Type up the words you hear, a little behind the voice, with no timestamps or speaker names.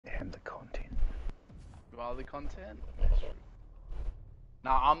are the content. That's true.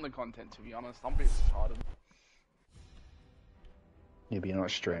 Nah, I'm the content, to be honest. I'm a bit retarded. Yeah, but you're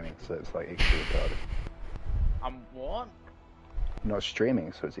not streaming, so it's like extra retarded. I'm what? You're not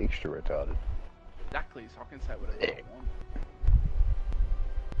streaming, so it's extra retarded. Exactly, so I can say whatever I want.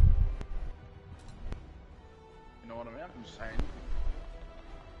 You know what I mean? I'm just saying.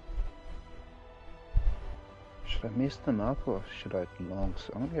 Should I mess them up or should I long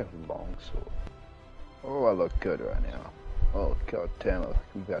sword? I'm gonna go long sword. Oh, I look good right now. Oh, god damn it.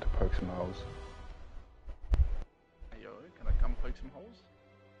 I'm about to poke some holes. Hey, yo, can I come poke some holes?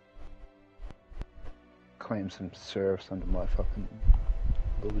 Claim some serfs under my fucking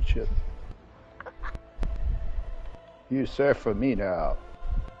bullshit. You serve for me now.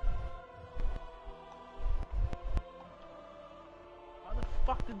 Why the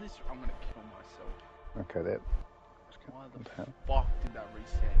fuck did this... I'm gonna kill myself. Okay, that... Why the fuck did that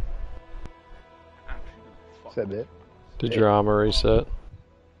reset? Actually, the fuck... Is that it? Did your armor reset?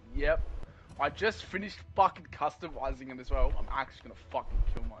 Yep. I just finished fucking customizing it as well. I'm actually gonna fucking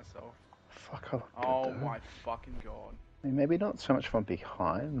kill myself. Fuck, I look good, Oh though. my fucking god. I mean, maybe not so much from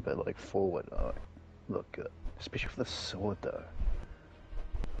behind, but like forward, I like, look good. Especially for the sword, though.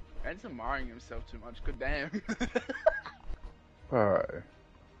 Man's admiring himself too much. Good damn. Bro,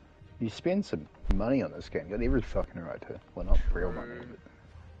 you spend some money on this game. You got every fucking right to. Well, not real money, but...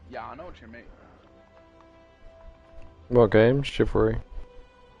 Yeah, I know what you mean. What game? Chivalry.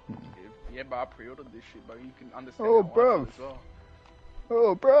 Yeah, but I pre-ordered this shit, but you can understand Oh, how I bruv. feel as well.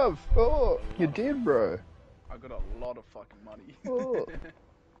 Oh, bruv. Oh, you did, bro. I got a lot of fucking money. Oh.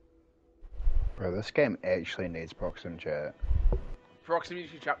 Bro, this game actually needs proxim chat.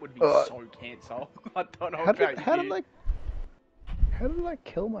 Proximity chat would be so cancel. I don't know How about did you. How did I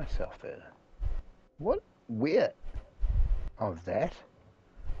kill myself there? What? Where? Oh, that?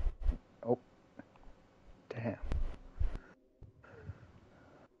 Oh. Damn.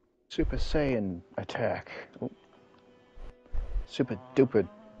 Super Saiyan attack. Oh. Super duper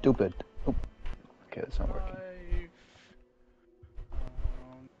duper. Oh. Okay, that's not working.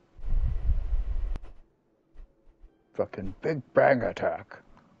 Fucking big bang attack.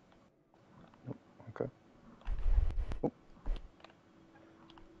 Oh, okay. Oh.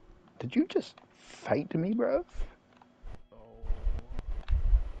 Did you just fight me, bruv?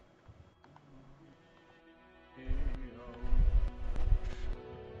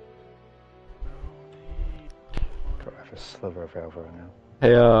 God, I have a sliver of Alvaro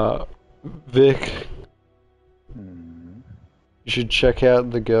now. Hey, Vic. You should check out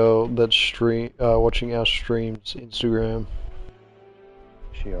the girl that's watching our streams Instagram.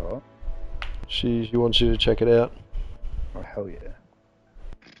 Sure. She wants you to check it out. Oh, hell yeah.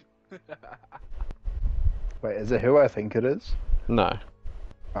 Wait, is it who I think it is? No.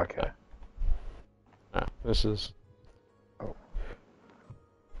 Okay. No, this is... Oh.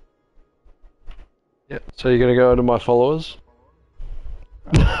 Yeah, so you're gonna go into my followers?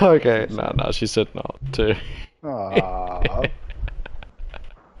 Okay, no, she said not to. Aww.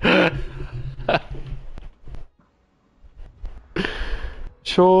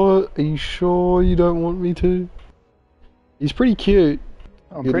 Sure? Are you sure you don't want me to? He's pretty cute.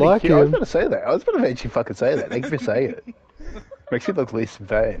 I'm You'd pretty like cute. I was him. gonna say that. I was gonna actually fucking say that. Thank you for saying it. Makes you look less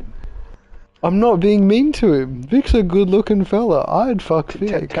vain. I'm not being mean to him. Vic's a good-looking fella. I'd fuck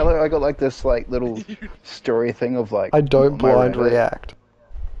Vic. Tell her I got like this like little story thing of like. I don't my blind Reddit, react.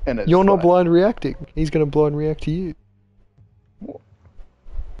 And it's You're not like, blind reacting. He's gonna blind react to you. What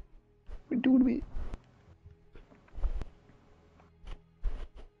are you doing to me?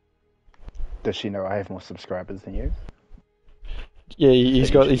 Does she know I have more subscribers than you? Yeah, he's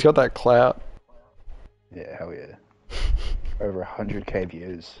got that clout. Yeah, hell yeah. Over 100k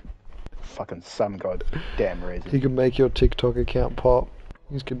views. Fucking some goddamn reason. He can make your TikTok account pop.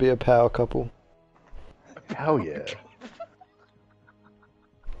 These could be a power couple. Hell yeah.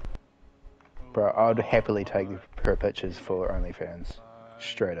 Bro, I'd happily take her pictures for OnlyFans.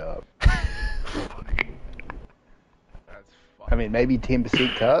 Straight up. I mean, maybe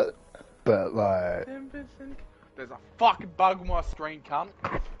 10% cut, but like... 10%? There's a fucking bug on my screen, cunt.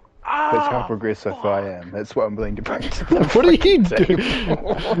 That's how progressive I am. That's what I'm willing to bring to the What are you doing?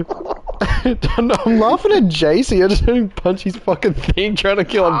 I'm laughing at JC. I just heard him punch his fucking thing trying to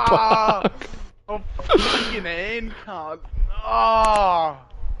kill him. Oh, fucking hand, cunt. Oh.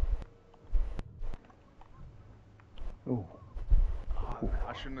 Ooh.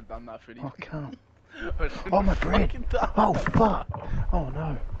 I shouldn't have done that for you. Oh, come. I shouldn't Oh, my have bread. fucking done Oh, that. fuck. Oh,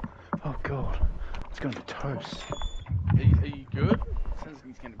 no. Oh, God. It's going to be toast. Are you good? Sounds like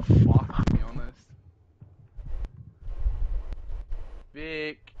he's getting fucked, to be honest.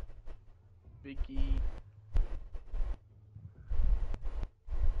 Vicky.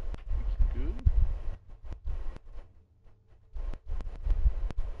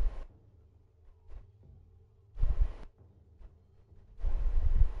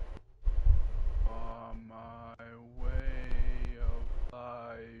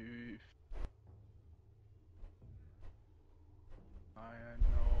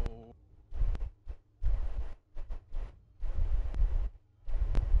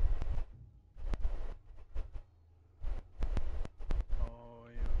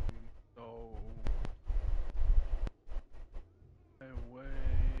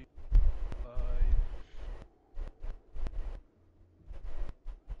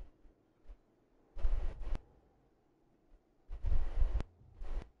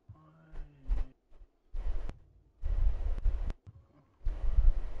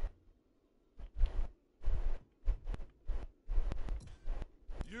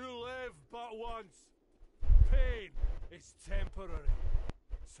 once. Pain is temporary.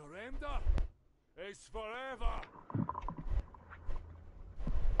 Surrender is forever.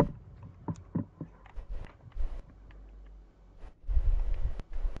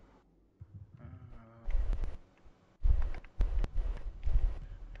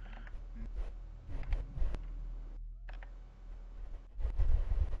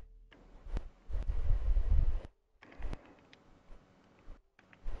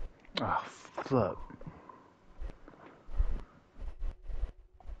 Oh, flip.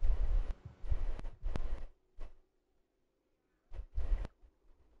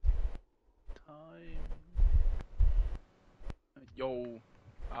 Time. Yo,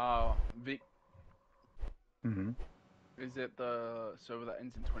 Vic, Mm-hmm. is it the server that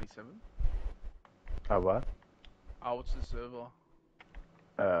ends in 27? Oh, what? What's the server?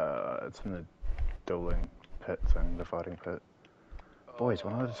 It's in the dueling pit thing, the fighting pit. Boys,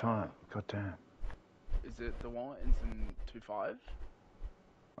 one at a time. God damn. Is it the one that ends in 25?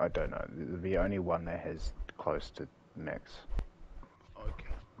 I don't know. The only one that has close to max.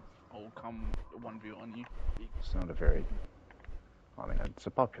 Okay. I'll come 1v on you. It's not a very... I mean, it's a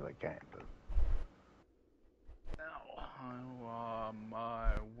popular game, but... Now,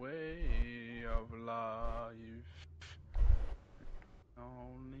 my way of life.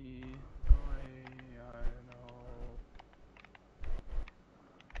 Only way I know.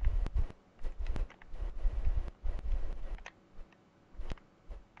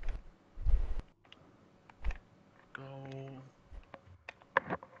 Go.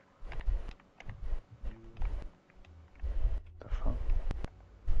 The fuck?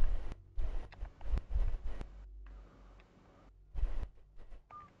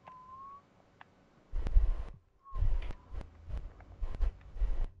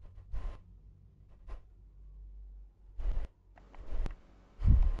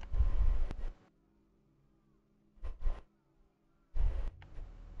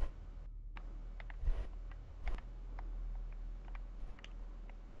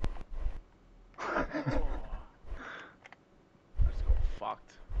 I just got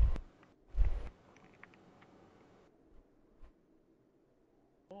fucked.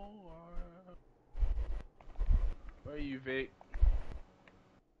 Where are you, Vic?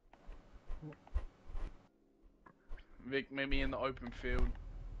 Vic, meet me in the open field.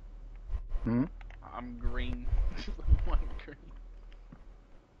 Hmm? I'm green. I'm green.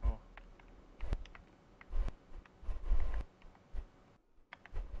 Oh.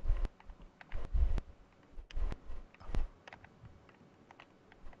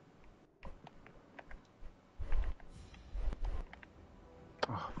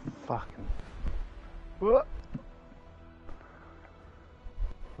 Oh, fucking... What?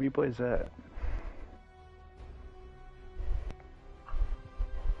 Where you boys at?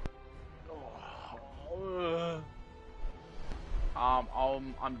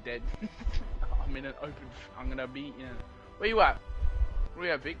 I'm dead. I'm in an open. I'm gonna be in. Where you at? Where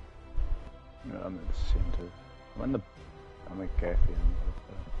you at, Vic? No, I'm in the center. I'm at Gaffy.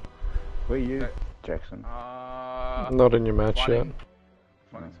 Where are you, Jackson? Not in your match yet.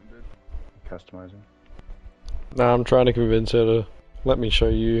 Finding some dude. Customizing? Nah, I'm trying to convince her to let me show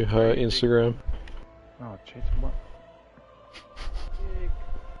you her Instagram. Oh, jeez, what? Vic,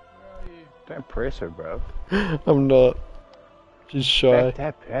 where are you? Don't press her, bro. I'm not. She's shy.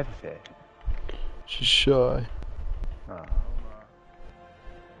 That perfect. She's shy. Oh.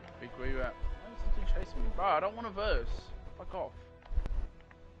 Vic, where you at? Why is you chasing me? Bro, I don't want a verse. Fuck off.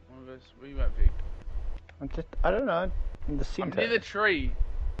 I want a verse. Where you at, Vic? I don't know, in the I'm center. near the tree.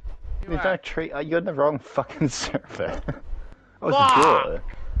 Where you There's no at? tree. You're in the wrong fucking server. Oh, it's Fuck! a draw.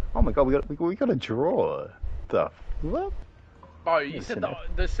 Oh my god, we got a draw. The what? Bro, you Yes, said innit?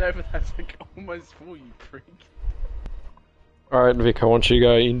 the server that's like almost full, you freak. Alright, Vic, I want you to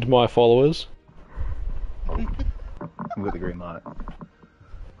go into my followers. I've got the green light. Oh,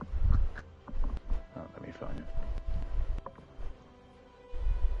 let me find you.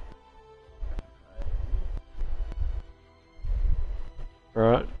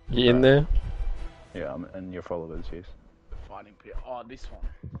 Alright, you in there? Yeah, I'm in your followers, yes. The fighting pit. Oh, this one.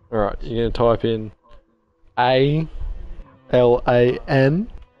 Alright, you're gonna type in ALAN.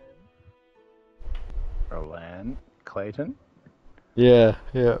 Roland Clayton. Yeah.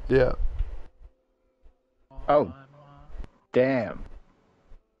 Oh, damn.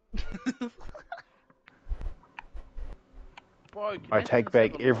 Bro, I take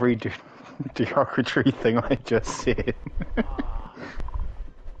back every derogatory thing I just said.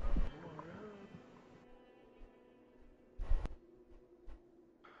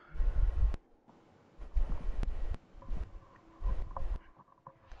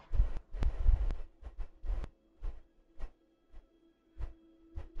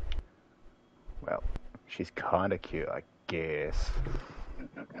 She's kinda cute, I guess.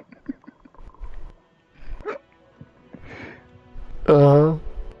 Uh.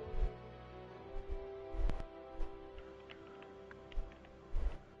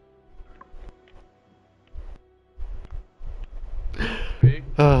 Vic.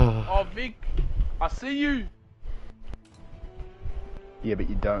 Uh. Oh, Vic, I see you. Yeah, but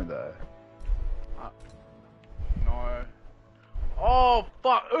you don't though. No. Oh,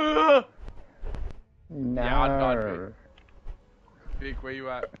 fuck. Ugh. No. Yeah, I died, Vic, where you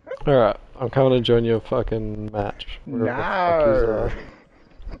at? Alright, I'm coming to join your fucking match. Wherever the fuck yous No.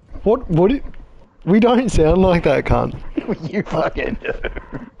 are. What we don't sound like that, cunt. You fucking do.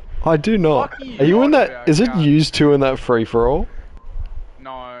 I do not. Fuck you, Are you in that? Oliver, Is it cunt. used two in that free for all?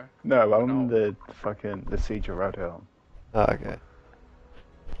 No. No, I'm No. the Siege of Roadhell. Oh, okay.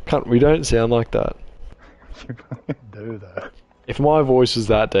 Cunt, we don't sound like that. You fucking do that. If my voice was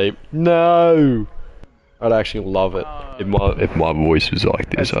that deep, no, I'd actually love it. If my voice was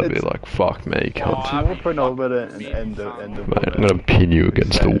like this, I'd be It's- like, fuck me, cunt. Oh, More that'd be predominant fucking and the mean, Mate, I'm gonna pin you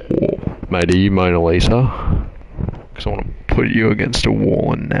against the wall. Mate, are you Mona Lisa? Because I want to put you against a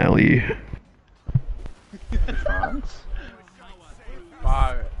wall and nail you. France.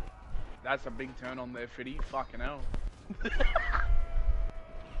 Fuck. That's a big turn on there, Fitty. Fucking hell.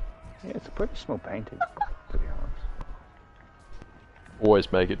 Yeah, it's a pretty small painting, to be honest.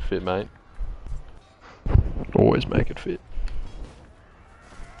 Always make it fit, mate. Always make it fit.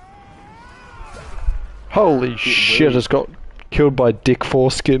 Holy shit, it's got killed by Dick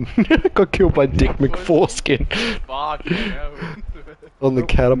Foreskin. Got killed by Dick McForeskin Fucking hell. on the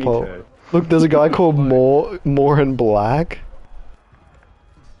catapult. too. Look, there's a guy called More in Black.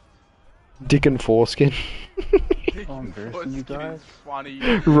 Dick and Foreskin. Oh, I'm embarrassing you guys. Funny.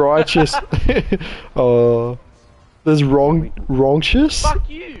 Righteous. There's Wrongtious, Fuck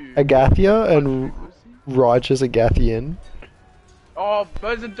you. Agathia, and Righteous Agathian. Oh,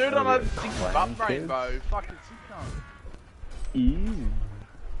 there's a dude on a six Clang butt kids. rainbow. Fucking sick cunt. Ew.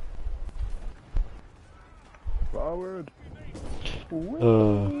 Forward.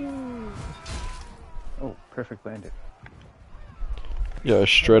 Oh, perfect landing. Yeah,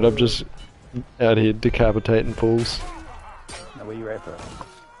 straight up just out here decapitating fools. Now where you at, bro? Fight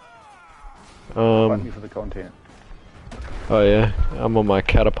me Um, for the content. oh yeah, I'm on my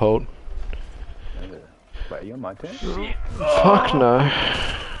catapult. Wait, are you on my team? Shit. Fuck no.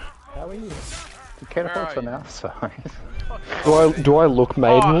 How are you? The catapult's Where are on our side. Do I look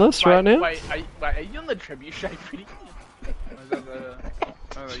maidenless right now? Wait, are you on the trebuchet, Fitty? Oh,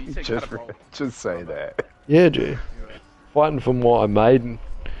 you said just, catapult. just say that. Yeah, G. Fighting for my maiden.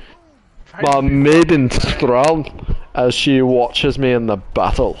 My maiden's throne as she watches me in the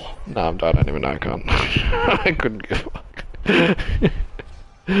battle. No, I don't even know, I can't. I couldn't give a fuck.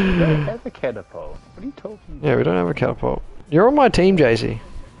 We don't have a catapult. What are you talking about? Yeah, we don't have a catapult. You're on my team, JC.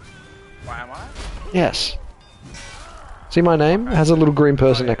 Why am I? Yes. See my name? It has a little green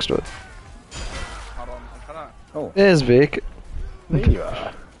person next to it. Hold on, I'm trying to... Oh, There's Vic. there you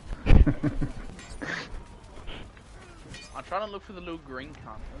are. I'm trying to look for the little green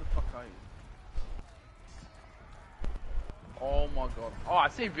cunt. Where the fuck are you? Oh my god. Oh, I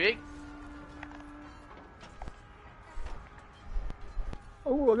see Vic.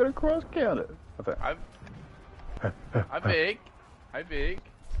 Oh, I got a cross counter. Okay. Hi Vic. Hi Vic.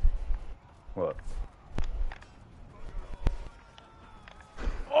 What?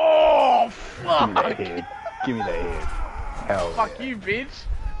 Oh Give me that fuck! head. Give me that head. Hell Fuck yeah. you, bitch.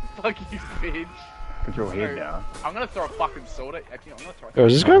 Fuck you, bitch. Put your head down. I'm gonna throw a fucking sword at you. I'm gonna throw. Yo,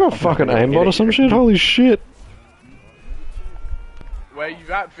 is this guy got fucking aimbot or some shit? Holy shit. Where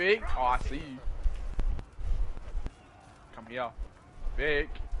you at, Vic? Oh, I see you. Come here, Vic.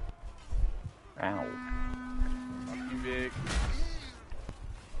 Ow. Fuck you, Vic.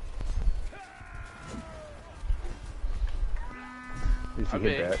 Is he I'm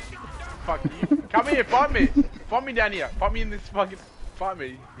hit big. back? Fuck you. Come here, fight me. Fight me down here. Fight me in this fucking. Fight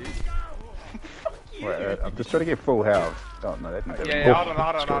me. Bitch. Fuck you. Wait, I'm just trying to get full health. Oh no, that didn't do Yeah, it. hold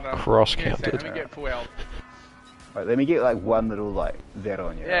on. got cross Give me a sec, counted. Let me get full health. Wait, let me get like one little like that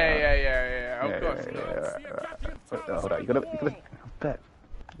on you. Yeah. Of course. Right. Wait, hold on, you gotta. That.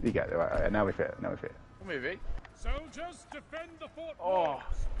 You go. Right, now we're fair. Now we're fair. Come here, Vic. Soldiers, defend the fort. Oh,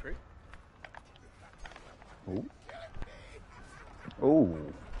 prick. Ooh.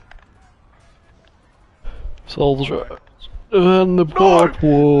 Ooh. Soldier. And the port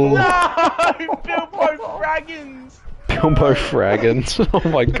wall. No! Bilbo Fraggins! Bilbo Fraggins. Oh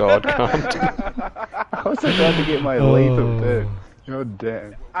my god, can't. I was about to get my lethal too. God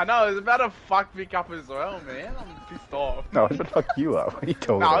damn. I know, I was about to fuck Vic up as well, man. I'm pissed off. No, I was gonna fuck you up. What are you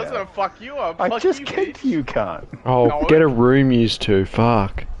talking No, I was about? gonna fuck you up. I Fuck just you, kicked bitch. you, cunt. Oh, No. get a room used to.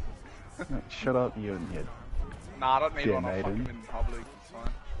 Fuck. No, shut up, you and your... Nah, I don't need Yeah, one. I'll fuck maiden. him in public. It's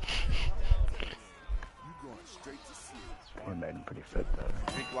fine. Your maiden pretty fit,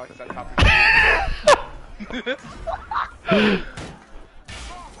 though. Vic likes that type of shit.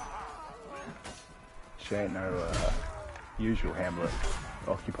 She ain't no, usual Hamlet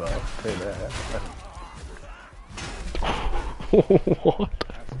occupier. I'll tell you that. What?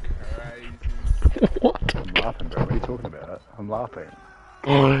 That's crazy. What? I'm laughing, bro. What are you talking about? I'm laughing.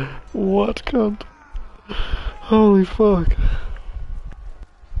 What, cunt? Holy fuck.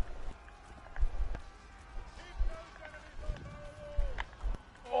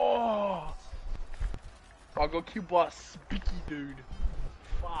 Oh! I got killed by a spiky dude.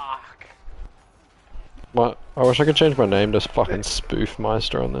 Fuck. What? I wish I could change my name to fucking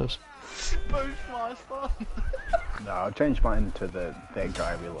Spoofmeister on this. Spoofmeister. No, I'll change mine to that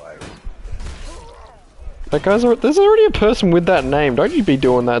guy we like. That guy's there's already a person with that name. Don't you be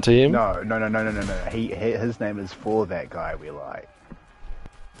doing that to him? No. His name is for that guy we like.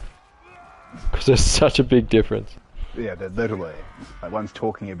 Because there's such a big difference. Yeah, they're literally. Like, one's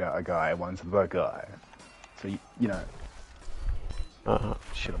talking about a guy, one's the guy. So, you know.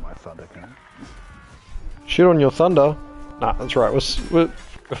 Shit on my thunder, can Shit on your thunder? Nah, that's right. We're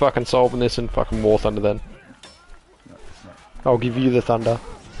fucking solving this in fucking War Thunder then. No, it's not. I'll give you the thunder.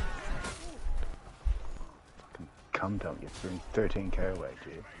 Cum dump, you're 13k away,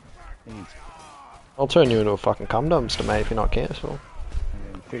 dude. Easy. I'll turn you into a fucking cum dumpster, mate, if you're not careful.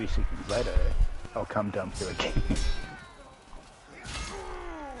 And then 30 seconds later, I'll cum dump you again.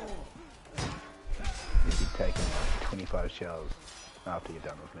 If you've taken like 25 shells after you're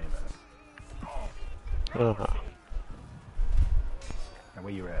done with me, man. Uh-huh. And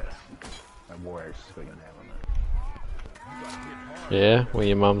where you at? My Warwick's got your name on it. Yeah, well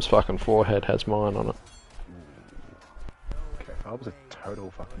your mum's fucking forehead has mine on it. Okay, if I was a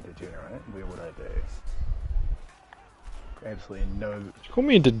total fucking degenerate, where would I be? Absolutely no... Call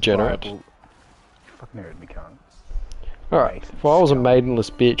me a degenerate. viable- You fucking heard me, cunt. Alright, if I was a maidenless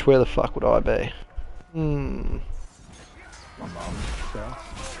bitch, where the fuck would I be? Hmm. My mum's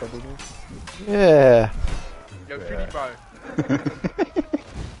house, probably. Yeah. Yo, Yeah. Fiddy, bro.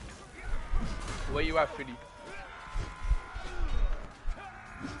 Where you at, Fiddy?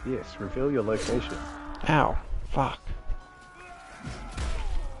 Yes, reveal your location. Ow. Fuck.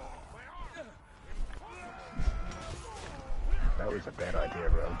 That was a bad idea,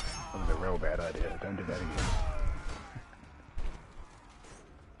 bro. That was a real bad idea. Don't do that again.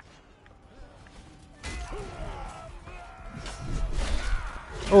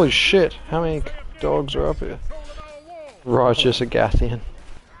 Holy shit, how many dogs are up here? Righteous Agathian.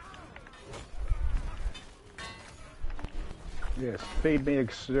 Yes, feed me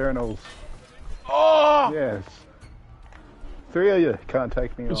externals. Oh! Yes. 3 of you can't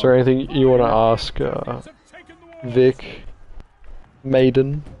take me on. Is there anything you want to ask, Vic?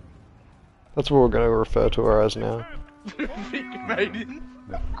 Maiden? That's what we're going to refer to her as now. Vic Maiden.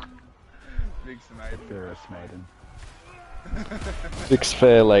 Vic's a maiden. Fairest maiden. Vic's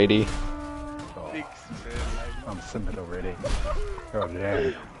fair lady. Oh, Vic's fair maiden. I'm simping already. Oh,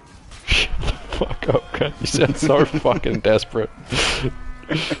 damn. Shut the fuck up, cunt. You sound so fucking desperate.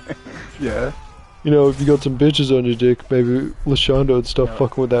 Yeah. You know, if you got some bitches on your dick, maybe Lashonda would stop No.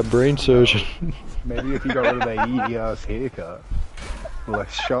 fucking with that brain surgeon. Maybe if you got rid of that easy ass haircut, like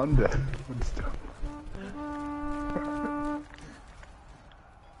Shonda would stop.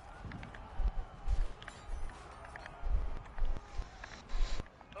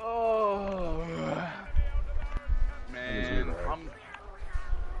 Oh. Man,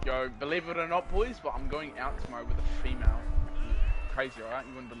 Yo, believe it or not, boys, but I'm going out tomorrow with a female. Crazy, right?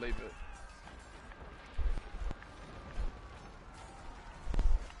 You wouldn't believe it.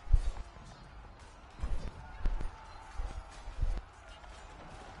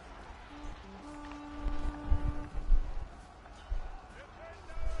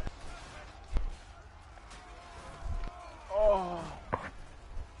 Oh.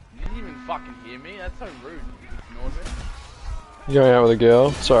 You didn't even fucking hear me? That's so rude. You ignored me. You going out with a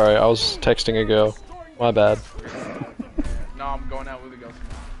girl? Sorry, I was texting a girl. My bad. No, I'm going out with a girl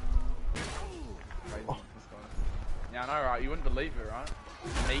tomorrow. Crazy, this guy. Yeah, I know, right? You wouldn't believe it, right?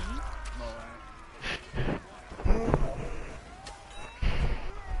 Me? No way.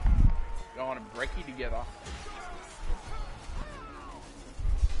 Go on a brekkie together.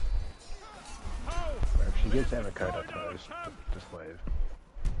 If she gets avocado toast, just leave.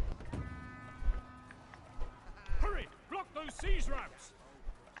 Hurry! Block those the siege ramps.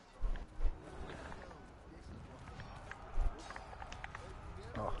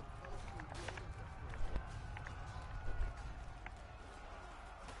 Oh.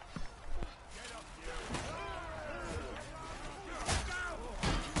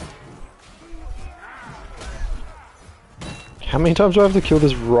 How many times do I have to kill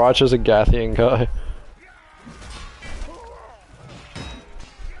this righteous Agathian guy?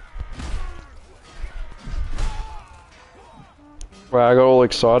 Wow, I got all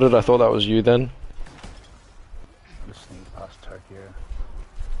excited. I thought that was you then. Just sneak past Tokyo.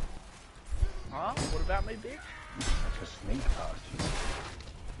 Huh? What about me, bitch? I just sneak past you.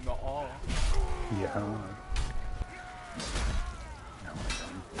 No. Oh. Yeah. No, I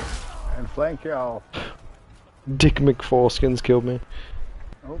don't. And flank y'all. Dick McForeskins killed me.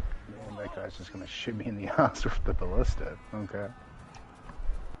 Oh, man, that guy's just gonna shoot me in the ass with the ballista. Okay.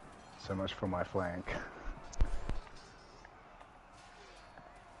 So much for my flank.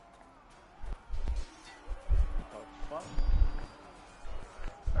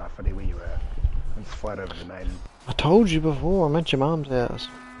 Ah, funny where you at. Let's fight over the maiden. I told you before, I'm at your mum's house.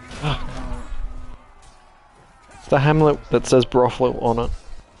 It's the hamlet that says brothel on it.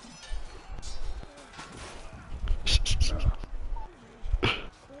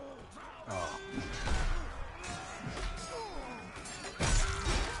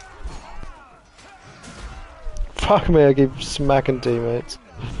 Fuck me, I keep smacking teammates.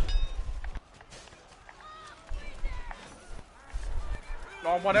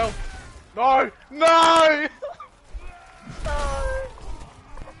 No, what else? No! No! Oh,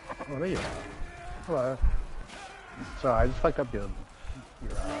 there you are. Hello. Sorry, I just fucked up your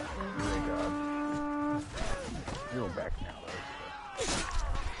rig guard. You're all back now,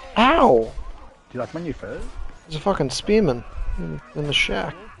 though. Ow! Do you like my new fur? There's a fucking spearman in the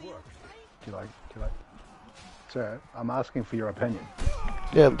shack. Do you like? Sir, I'm asking for your opinion.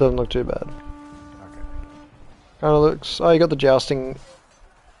 Yeah, it doesn't look too bad. Okay. Kinda looks... Oh, you got the jousting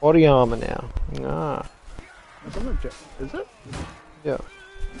body armor now. Ah. Is it? Yeah.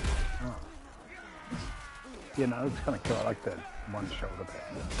 Oh. Yeah, no, it's kind of cool. I like the one shoulder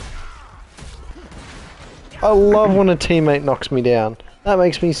pad. I love when a teammate knocks me down. That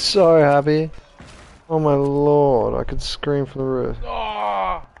makes me so happy. Oh my lord, I could scream from the roof.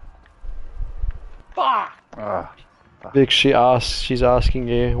 Oh! Fuck! Ah. Vic, she's asking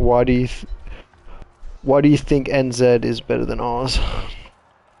you, why do you think NZ is better than ours? I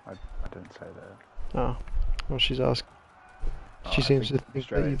didn't say that. Oh, well, she's asking. She seems to think that you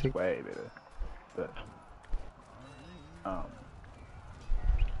Australia's think. way better, but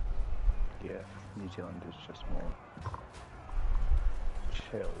yeah, New Zealand is just more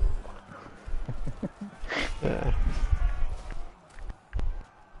chill. Yeah.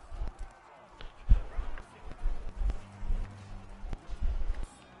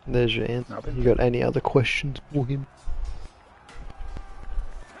 There's your answer. Nothing. You got any other questions for him?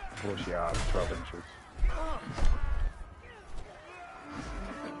 Of course, yeah, 12 inches.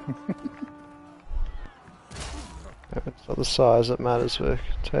 It's not the size that matters, Vic.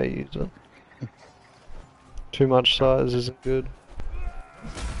 It's how you use it. Too much size isn't good.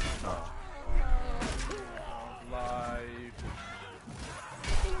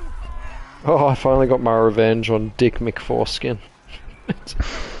 Oh, I finally got my revenge on Dick McForeskin.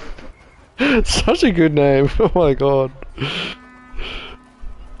 It's such a good name. Oh my god.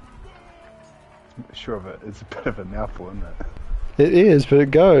 Sure of it. It's a bit of a mouthful, isn't it? It is, but it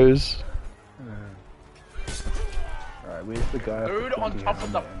goes. Alright, where's the guy? Dude, on top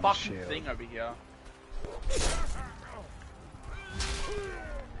of the fucking shield? thing over here.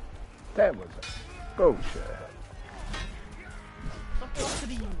 That was a bullshit. How the fuck did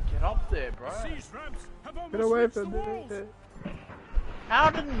he even get up there, bro? Siege ramps have almost Get away reached the from walls. me! How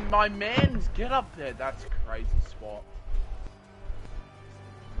did my mans get up there? That's a crazy spot.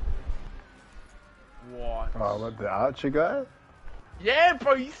 What? Oh, what, the archer guy? Yeah,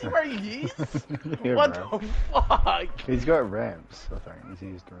 bro, you see where he is? Yeah, What bro. the fuck? He's got ramps, I think. He's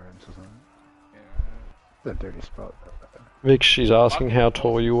used the ramps or something. It's a dirty spot, though. Vic, she's asking how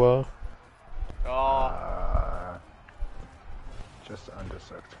tall you are. Oh, Just under 6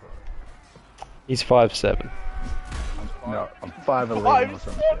 foot. He's 5'7". No, I'm 5'11 or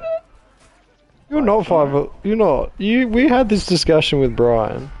something. You're not 5. You're not. We had this discussion with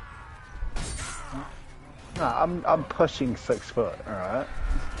Brian. No, I'm pushing 6 foot, alright?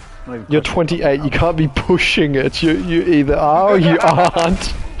 You're 28. You can't be pushing it. You either are or you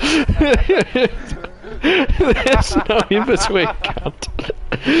aren't. There's no in between, cunt.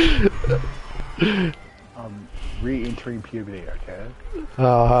 I'm re-entering puberty, okay?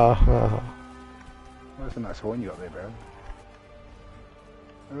 Ah. Well, that's a nice horn you got there, bro.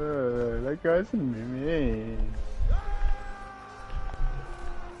 That guy's mean.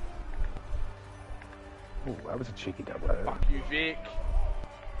 Oh, that was a cheeky double. Fuck you, Vic.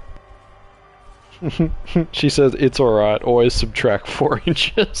 She says it's alright, always subtract 4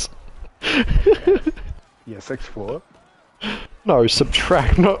 inches. Yeah, 6'4". No,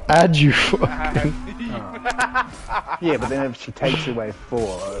 subtract, not add, you fucking... Yeah, but then if she takes away 4,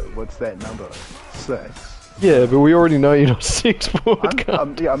 what's that number? 6. Yeah, but we already know you're not 6 foot.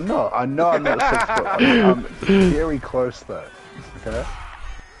 I'm not. I know I'm not 6 foot. I'm very close though. Okay.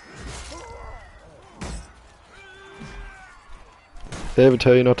 Did they ever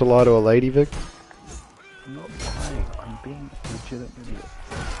tell you not to lie to a lady, Vic? I'm not lying. I'm being a legitimate idiot.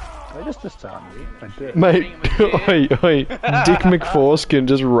 I just disarmed me. I did. Mate, wait. Dick McForeskin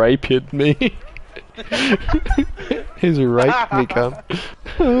just rape hit me. He's raped me, cunt.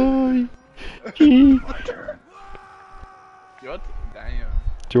 My turn. What? Damn.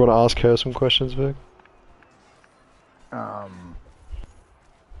 Do you want to ask her some questions, Vic?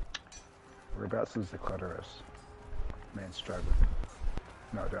 Whereabouts is the clitoris? Man struggling.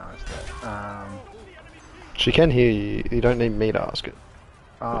 No, don't ask that. She can hear you. You don't need me to ask it.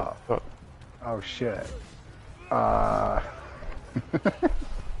 Oh. Oh. Oh shit. No, I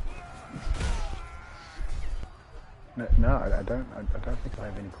don't think I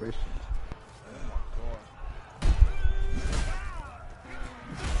have any questions.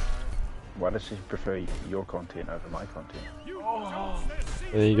 Why does she prefer your content over my content?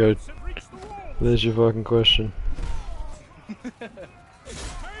 There you go. There's your fucking question.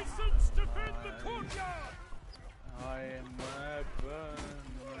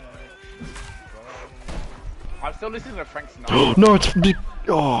 I'm still listening to Frank Sinatra. No, it's Vic.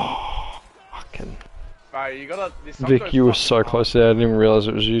 Oh, fucking. Bro, you gotta. This song Vic, goes you were fucking so hard. close there. I didn't even realize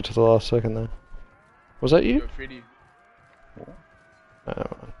it was you to the last second there. Was that you? Go Freddy. Oh,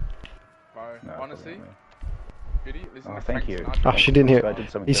 Bro, No, honestly, probably Freddy, listen Oh, to thank Frank you. Sinatra. oh, she didn't hear. I did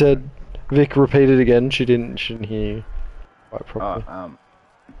something He different. said, Vic, repeat it again. She didn't hear you quite not. properly.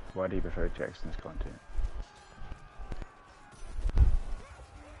 Why do you prefer Jackson's content?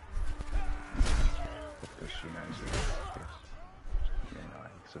 Because she knows it. Yes. You and I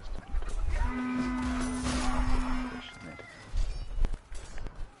exist.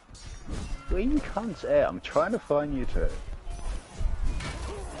 Where you cunts at? I'm trying to find you two.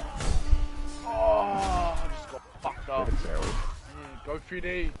 Oh, I just got fucked up. Get it, Sarah. Yeah, go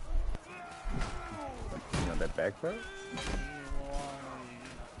Freddy. You know that back, bro?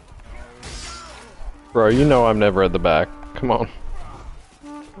 Bro, you know I'm never at the back. Come on.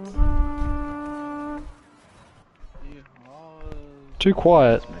 Too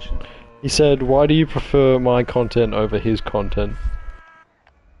quiet. Mission. He said, why do you prefer my content over his content?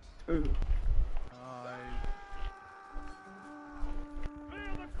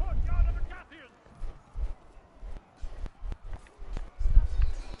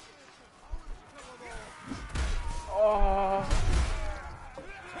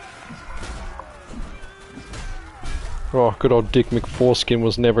 Oh, good old Dick McForeskin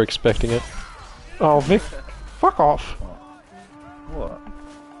was never expecting it. Oh, Vic, fuck off. What?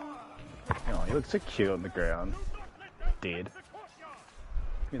 Oh, you look so cute on the ground. Dead.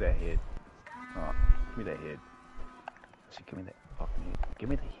 Give me that head. Oh, give me that head. See, give me that fucking head. Give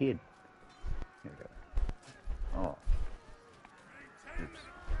me the head. Here we go. Oh. Oops.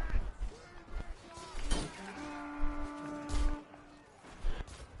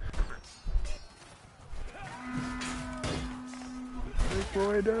 Big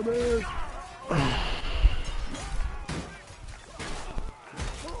boy damage!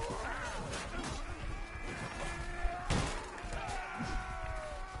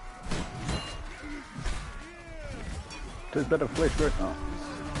 Does better flesh work now?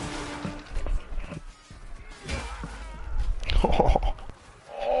 Oh,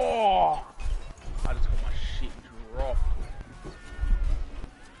 I just got my shit dropped.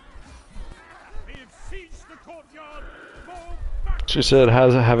 She said,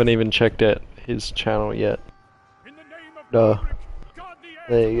 haven't even checked out his channel yet. Duh.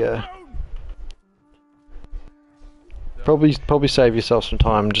 There you go. Probably save yourself some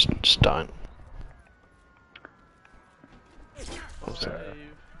time. Just don't.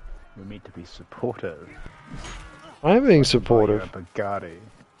 We're meant to be supportive. I am being Buy supportive. you a Bugatti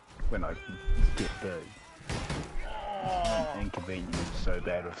when I get big. Inconvenient so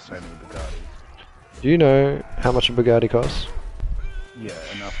bad with so many Bugattis. Do you know how much a Bugatti costs? Yeah,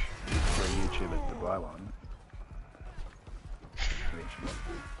 enough for a YouTuber to buy one. Eventually.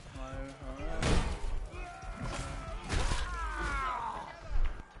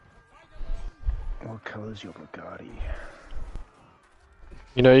 What colour's your Bugatti?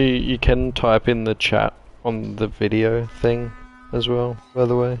 You know, you can type in the chat on the video thing as well, by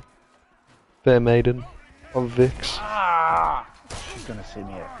the way. Fair Maiden of Vix. Ah! She's gonna send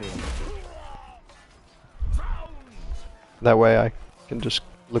me a thing. That way I can just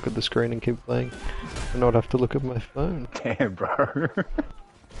look at the screen and keep playing and not have to look at my phone. Damn, bro.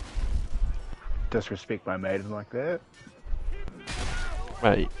 Disrespect my maiden like that.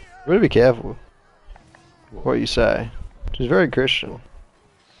 Mate, you better be careful what you say. She's very Christian.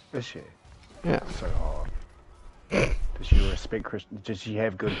 Is she? Yeah. So hard. Does she respect Christian? Does she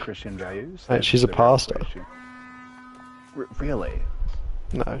have good Christian values? Mate, she's a the real pastor. question. Really?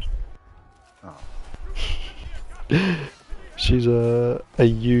 No. Oh. She's a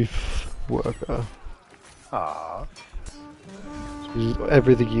youth worker. Ah, She's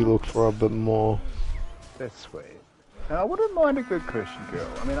everything you look for, but more. that's sweet. Now, I wouldn't mind a good Christian girl.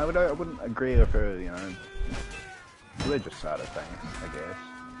 I mean, I wouldn't agree with her, you know, religious side of things, I guess.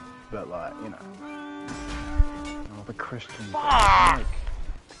 But like, you know, all the Christians, like,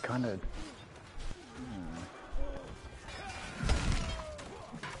 kind of.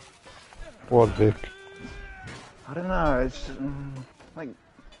 What, Vic? I don't know. It's like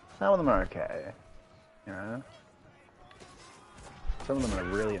some of them are okay, you know. Some of them are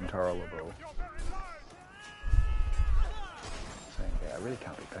really intolerable. So yeah, I really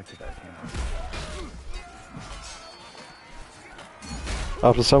can't be picky though, can I?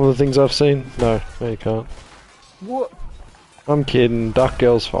 After some of the things I've seen? No, you can't. What? I'm kidding. Duck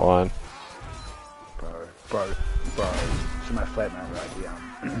Girl's fine. Bro. So my flatmate right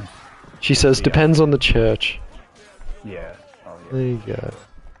here. She says, Yeah. depends on the church. Yeah. Oh yeah. There you go.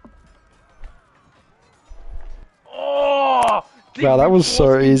 Oh! Wow, that was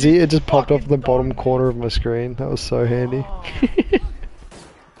so Fucking easy. It just popped up in the done. bottom corner of my screen. That was so handy.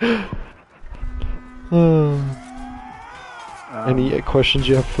 Any questions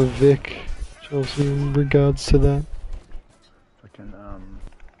you have for Vic, Chelsea, in regards to that? Fucking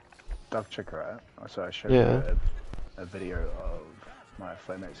duck chick, right? So I showed Yeah. her a video of my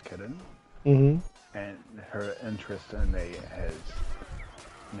flatmate's kitten, Mm-hmm. and her interest in me has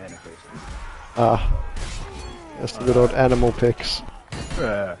manifested. Ah. That's the good old animal pics.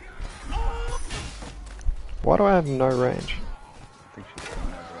 Why do I have no range? I think she's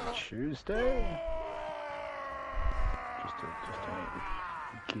coming over on Tuesday. Just to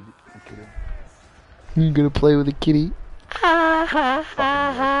meet the kitten. You gonna play with a kitty? Fucking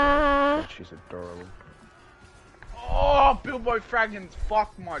she's adorable. Oh, Bilbo Fraggins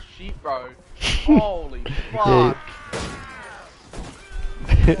fucked my shit, bro. Holy fuck.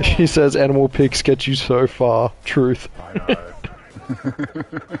 She says animal pics get you so far. Truth. I know.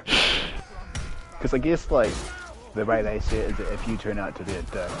 Because I guess, like, the way they see it is that if you turn out to be a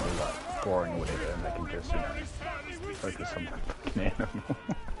dick or, like, boring or whatever, then they can just, you know, focus on the fucking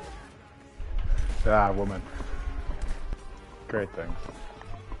animal. Woman. Great things.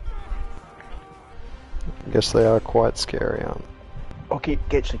 I guess they are quite scary, aren't they? Okay,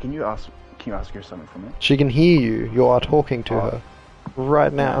 Getchley, can you ask her something from me? She can hear you. You are talking to her.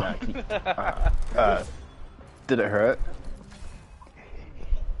 Right now. No, can you, did it hurt?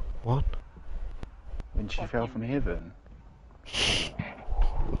 What? When she fell from heaven?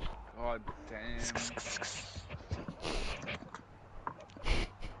 God damn.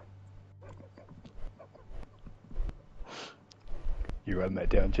 You writing that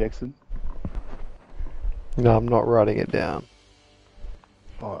down, Jackson? No, I'm not writing it down.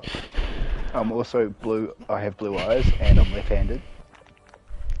 Oh. I'm also blue. I have blue eyes and I'm left-handed.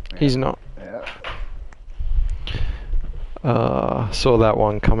 He's not. Yeah. Saw that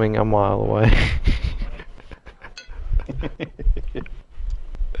one coming a mile away.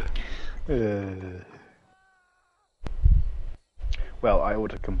 Well, I ought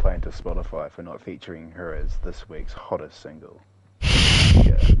to complain to Spotify for not featuring her as this week's hottest single.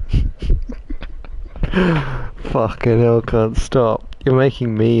 Yeah. Fucking hell, can't stop. You're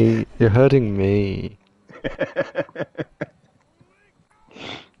making me. You're hurting me.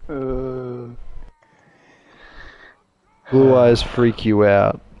 Blue eyes freak you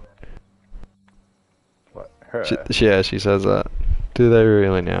out. What? Her? Yeah, she says that. Do they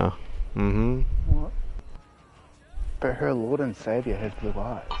really now? Mm-hmm. What? But her Lord and Savior has blue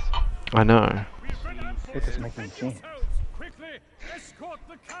eyes. I know. It doesn't make any sense. Quickly, escort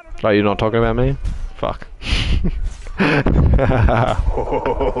the caravan. Oh, you're not talking about me? Fuck. that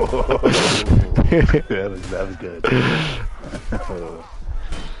was good.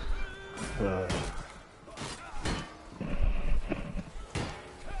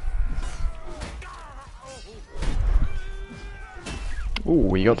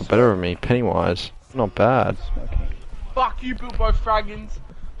 Ooh, you got the better of me, Pennywise. Not bad. Smoking. Fuck you, Bilbo Fraggins.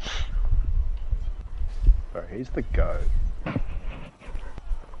 Bro, he's the GOAT.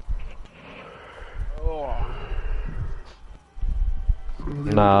 Oh.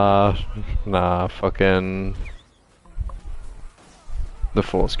 Nah, fucking... The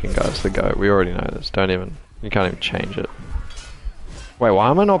foreskin guy's the GOAT. We already know this. You can't even change it. Wait, why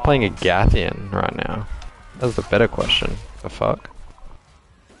am I not playing a Gathian right now? That's the better question. The fuck?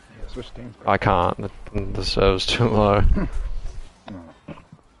 Yeah, switch teams, bro. I can't. The server's too low.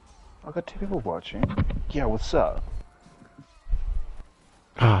 I got 2 people watching. Yeah, what's up?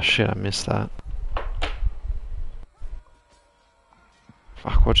 Oh shit, I missed that.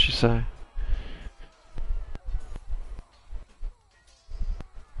 Fuck, what'd she say?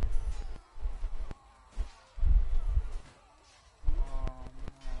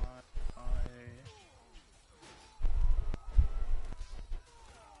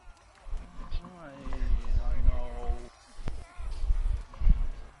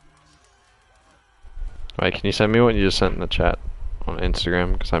 Wait, can you send me what you just sent in the chat on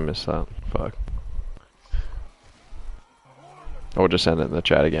Instagram? Because I missed that. Fuck. Or just send it in the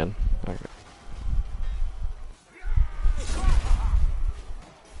chat again. Okay.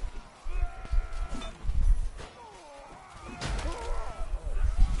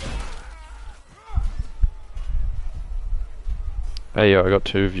 Hey yo, I got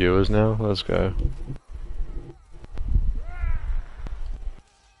 2 viewers now. Let's go.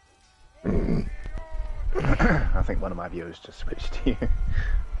 I think one of my viewers just switched to you.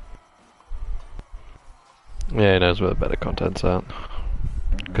 Yeah, he knows where the better content's at.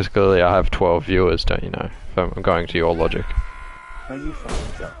 Because clearly I have 12 viewers, don't you know? If I'm going to your logic. No, you fucking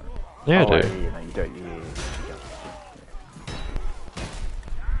don't. Yeah, oh, I do. Yeah, no, you don't. Yeah.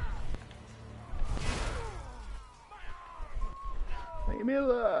 Leave me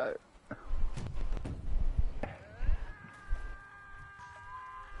alone.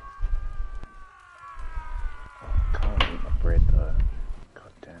 Can't eat my bread though.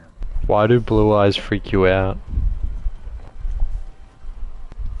 God damn. Why do blue eyes freak you out?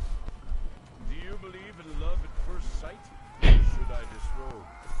 Do you believe in love at first sight? Or should I disrobe?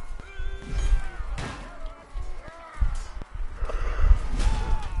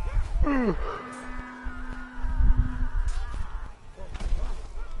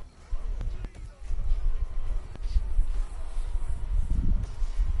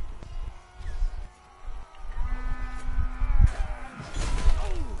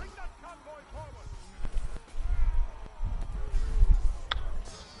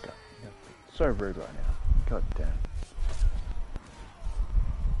 So rude right now. God damn.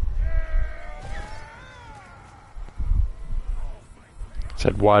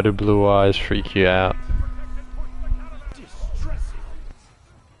 Said, why do blue eyes freak you out?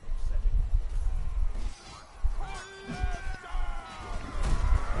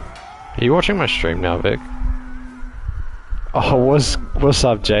 Are you watching my stream now, Vic? Oh, what's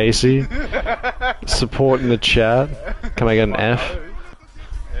up, JC? Support in the chat. Can I get an F?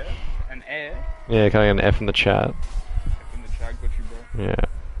 An air? Yeah, can I get an F in the chat? F in the chat, got you, bro. Yeah.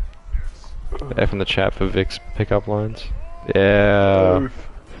 F in the chat for Vic's pickup lines. Yeah.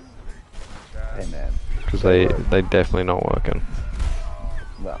 Hey man. Because they definitely not working.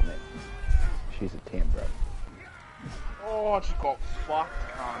 Well man. She's a 10, bro. Oh, I just got fucked,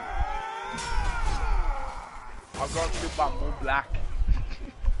 cunt. I got killed by more black.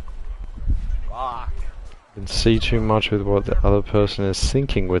 Fuck. You can see too much with what the other person is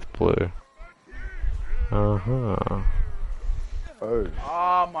thinking with blue. Uh-huh. Oh.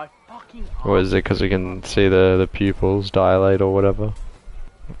 Ah, my fucking Or is it because we can see the pupils dilate or whatever?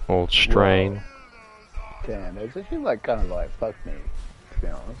 Or strain? Damn, it's actually like kind of like fuck me, to be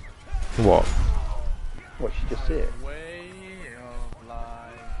honest. What? What she just said. way of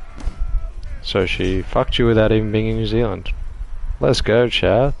life. So she fucked you without even being in New Zealand. Let's go,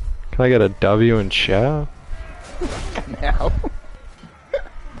 chat. Can I get a W in chat? Now.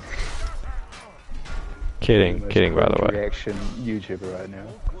 Kidding, by the way. Reaction YouTuber right now.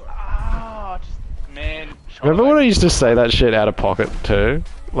 Ah, just man. Remember when I used to say that shit out of pocket too?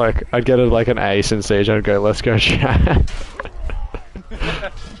 Like, I'd get like an ace in Seige and I'd go, let's go chat. What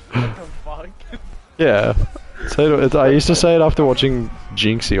the fuck? Yeah. So I used to say it after watching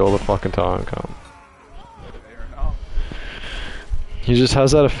Jinxie all the fucking time. Fair enough. He just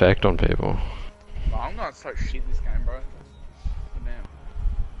has that effect on people. But I'm not so shit this game, bro.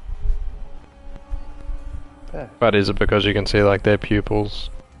 Damn. But is it because you can see like their pupils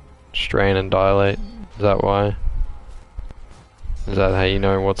strain and dilate? Is that why? Is that how you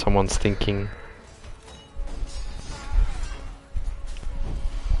know what someone's thinking?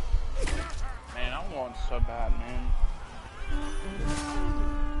 Man, I want so bad, man.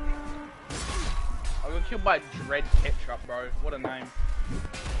 I got killed by Dread Ketchup, bro. What a name.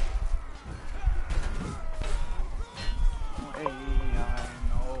 Hey, I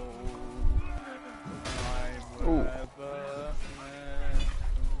know I will Ooh. never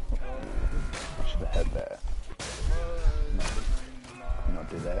I should have had that. Not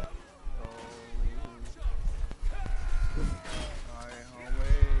do that.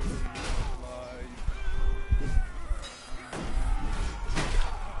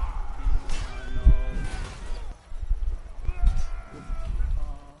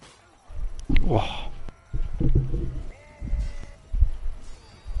 Whoa.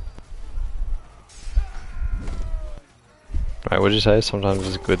 Right, what'd you say? Sometimes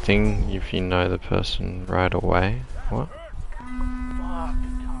it's a good thing if you know the person right away. What?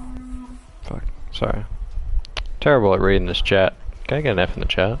 Fuck. Sorry. Terrible at reading this chat. Can I get an F in the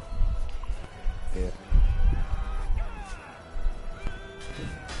chat? Yeah.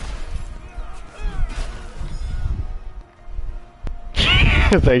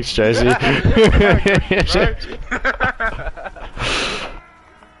 Thanks, Josie.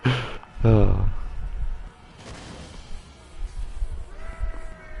 Oh.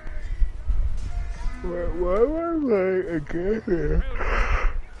 Why am I again here?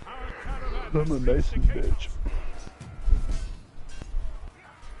 I'm a Mason bitch.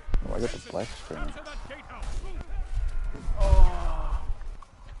 Oh, I got the black screen. Oh,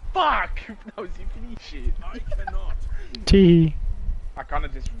 fuck! That was infinity shit. I cannot. Tee. I kind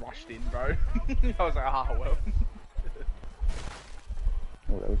of just rushed in, bro. I was like, ah, well.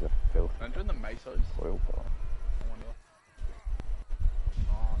 Oh, that was a filthy I'm doing the mesos. oil pile. I wonder.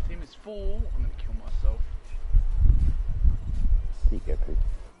 Oh, team is full. I'm gonna kill myself. You go, Poop.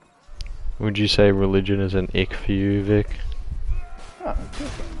 Would you say religion is an ick for you, Vic? Oh, good.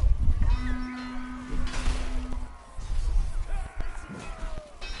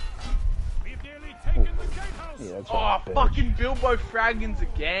 We've nearly taken the gatehouse. Yeah, that's Oh, right, bitch. fucking Bilbo Fraggins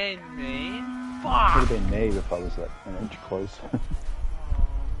again, man. Would Fuck. have been me if I was like an inch closer.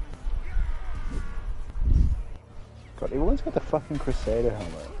 God, everyone's got the fucking Crusader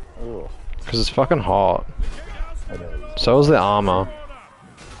helmet. Ugh. Because it's fucking hot. It is. So is the armor.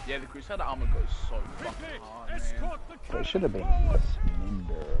 Yeah, the Crusader armor goes so fucking hard, man. Escort the But it should have been less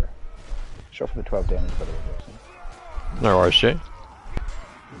nimber. Shot for the 12 damage, by the way, Jackson. No worries, shit.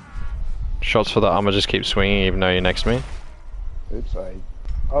 Shots for the armor just keep swinging even though you're next to me. Oops,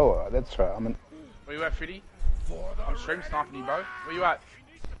 Oh, that's right. Where you at, Fiddy? I'm stream sniping you, bro. Where you at?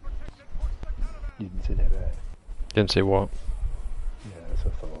 You didn't see that bad. Didn't see what. Yeah, that's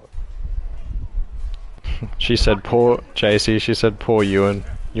what I thought. She said poor JC, she said poor Ewan.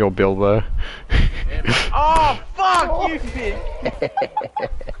 You're Bilbo. Yeah, oh, fuck you, Fid!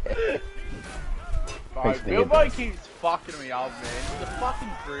 Bro, Thanks for the Bilbo advice. keeps fucking me up, man. The fucking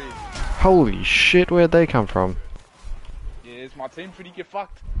fridge. Holy shit, where'd they come from? Yeah, it's my team, Fiddy, get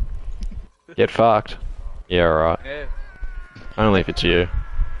fucked. Get fucked. Yeah, right. Yeah. Only if it's you.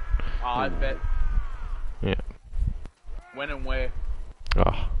 I bet. Yeah. When and where.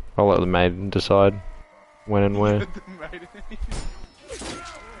 Oh, I'll let the maiden decide when and where.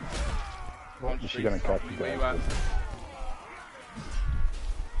 Is she gonna cut the Where you guy? at?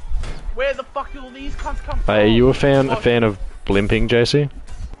 Where the fuck do all these cunts come from? Hey, are you a fan What? of blimping, JC?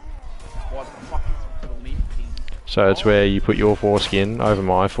 What the fuck is blimping? So it's where you put your foreskin over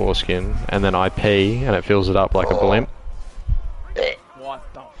my foreskin, and then I pee, and it fills it up like a blimp. What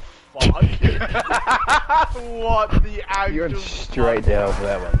the fuck? What the actual You're straight down for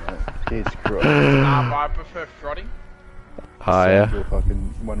that one, man. Jesus Christ. Nah, but I prefer frotting. Ah, yeah. Your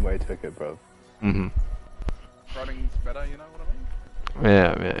fucking one-way ticket, bro. Mm-hmm. Frotting's better, you know what I mean?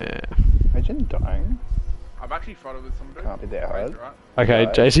 Yeah. Imagine dying. I've actually frotted with some dude. Can't be that hard. Right? Okay,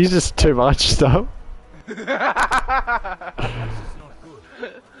 Right. JC's just too much stuff.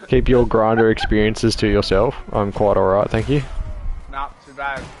 Keep your grinder experiences to yourself. I'm quite alright, thank you. Nah, too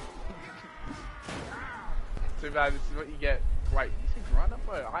bad. Too bad, this is what you get. Wait, you said grinder?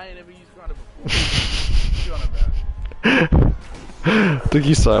 Bro, I ain't never used grinder before. What you on about? Took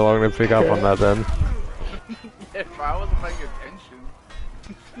you so long to pick up on that then. Yeah, bro, I wasn't paying attention.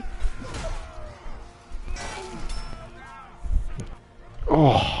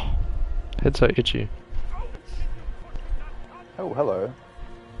 Oh, head's so itchy. Oh, hello.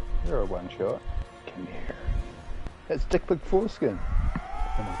 You're a one-shot. Come here. That's Dick Pic Foreskin.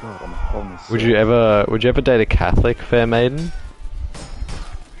 Oh my god, I'm a whole new Would you ever date a Catholic fair maiden?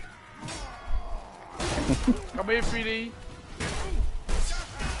 Come here, 3D.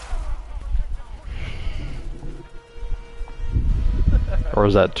 Or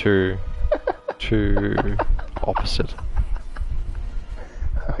is that too opposite?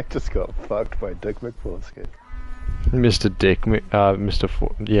 Just got fucked by Dick McForeskin. Mr. Dick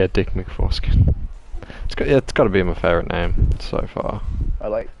yeah, Dick McForeskin. It's got to be my favourite name so far. I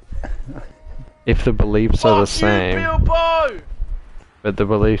like... If the beliefs are the same, Bilbo! but the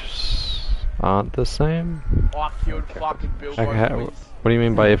beliefs aren't the same? I killed fucking Bilbo, Okay, please. what do you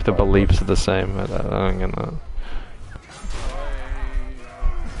mean by if the beliefs are the same? I don't get that.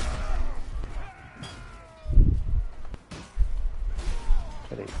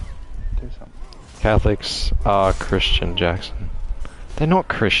 Eddie, do something. Catholics are Christian, Jackson. They're not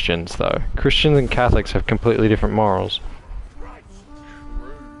Christians, though. Christians and Catholics have completely different morals.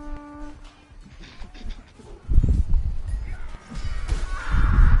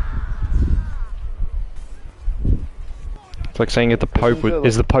 It's like saying if the Pope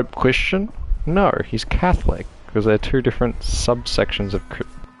is the Pope Christian? No, he's Catholic, because they're two different subsections of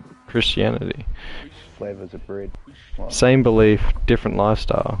Christianity. Flavors of bread. What? Same belief, different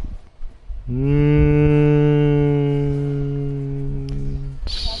lifestyle.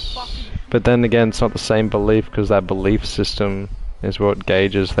 But then again, it's not the same belief because that belief system is what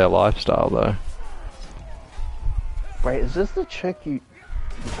gauges their lifestyle, though. Wait, is this the chick you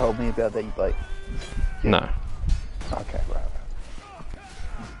told me about that you like? Yeah. No. Okay, right.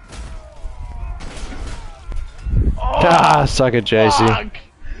 Oh, Suck it, JC. fuck!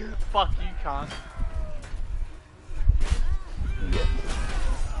 Fuck, you can't. Yeah.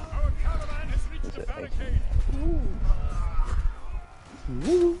 Is it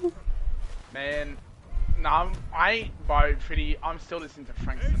 18? Man, no, I ain't Bo pretty. I'm still listening to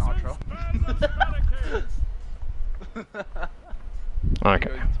Frank Sinatra.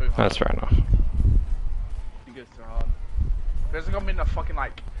 Okay, that's fair enough. He goes too hard. There's like I'm in a fucking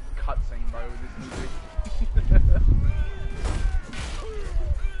like cutscene, bro, with this music.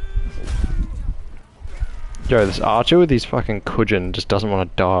 Yo, this archer with his fucking cudgeon just doesn't want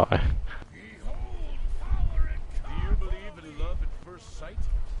to die. Do you believe in love at first sight?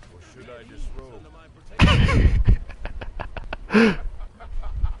 Or should I disrobe?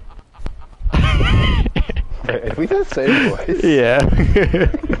 Are we the same voice? Yeah.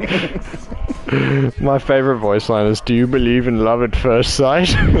 My favorite voice line is, do you believe in love at first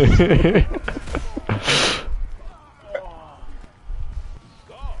sight? Oh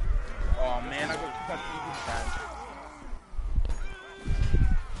man, I got kicked out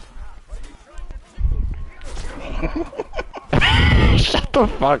of Shut the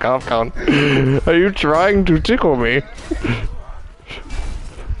fuck up, cunt. Are you trying to tickle me?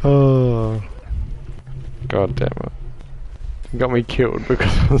 Oh. God damn it. You got me killed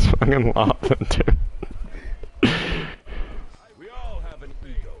because I was fucking laughing too. We all have an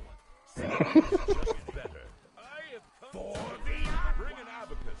ego. Just better. I have come for thee. Bring an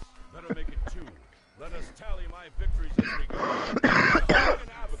abacus. That'll make it 2. Let us tally my victories as we go. Bring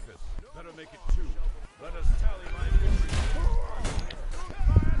an abacus. That'll make it 2. Let us tally my victories as we go.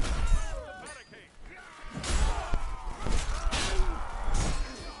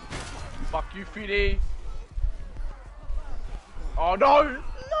 Fuck you, Fiddy. Oh no! No!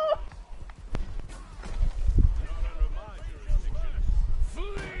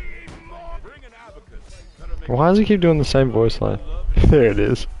 Why does he keep doing the same voice line? There it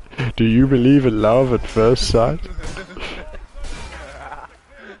is. Do you believe in love at first sight?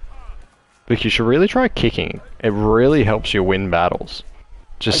 Look, you should really try kicking. It really helps you win battles.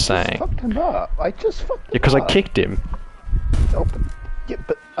 Just saying. I just fucked him up. I just fucked him up. Because I kicked him. Oh,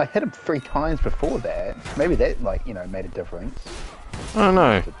 but I hit him 3 times before that. Maybe that, like, you know, made a difference. I don't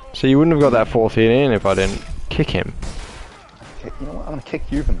know. So you wouldn't have got that 4th hit in if I didn't kick him. Okay, you know what? I'm gonna kick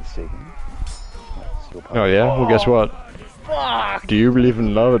you from the second. Oh yeah? Well, guess what? Fuck! Do you believe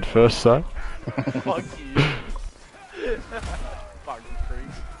in love at first sight? Fuck you. Fucking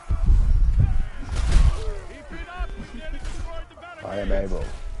creep. I am able.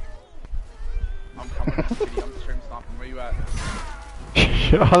 I'm coming, Fiddy. I'm stream sniping. Where you at?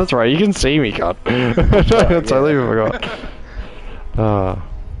 Oh, that's right. You can see me, God. I totally forgot. I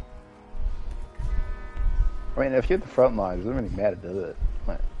mean, if you're at the front line, it doesn't really matter, does it?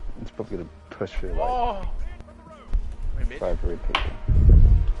 Like, it's probably gonna push through, like, Oh! Wait, bitch. 5 red people.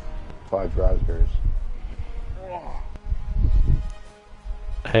 5 raspberries. Oh.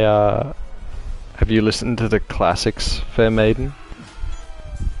 Hey, have you listened to the classics, Fair Maiden?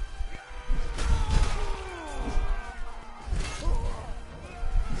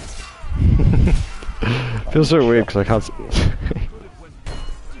 Feels so weird because I can't.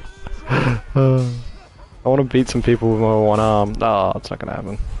 I want to beat some people with my one arm. Oh, it's not gonna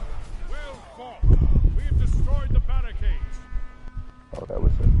happen. We've destroyed the barricades. Oh, that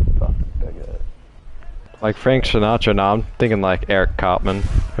was a fucking bigot. Like Frank Sinatra, no, I'm thinking like Eric Cartman.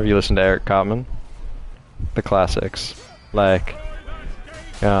 Have you listened to Eric Cartman? The classics. Like,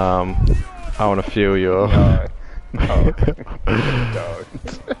 I Wanna Feel Your... No. No. Don't.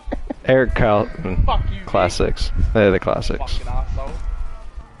 Eric Cartman Fuck you, classics. They're the classics. Fucking arsehole.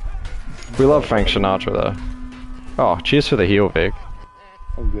 We love Frank Sinatra though. Oh, cheers for the heel, Vic.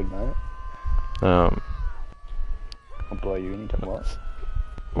 I'm good, mate. I'll blow you anytime.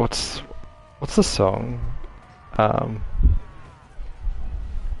 What? What's the song? What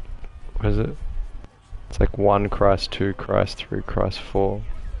is it? It's like 1 Christ, 2 Christ, 3 Christ, 4.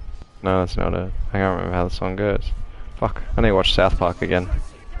 No, that's not it. I can't remember how the song goes. Fuck, I need to watch South Park again.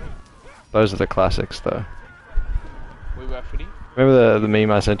 Those are the classics though. We were footy. Remember the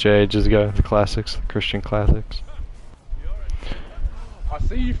meme I sent you ages ago? The classics, the Christian classics. I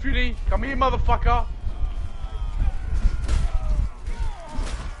see you, footy. Come here, motherfucker.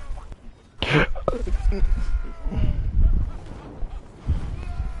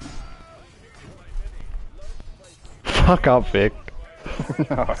 Fuck up, Vic.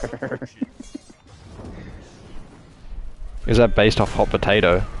 No. Is that based off Hot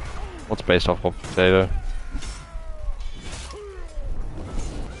Potato? What's based off Hot Potato?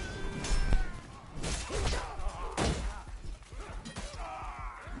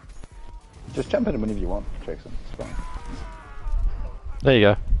 Just jump in whenever you want, Jackson. It's fine. There you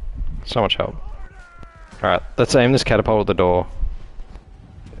go. So much help. Alright, let's aim this catapult at the door.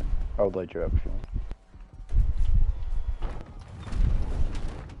 I'll load you up if you want.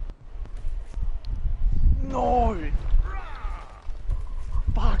 No.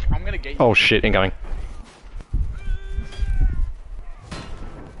 Fuck, I'm gonna get you. Oh shit, incoming.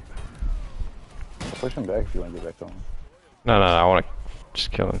 I'll push him back if you want to get back on. No, I wanna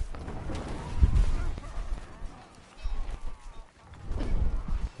just kill him.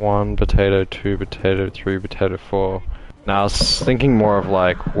 One potato, 2 potato, 3 potato, 4. Now I was thinking more of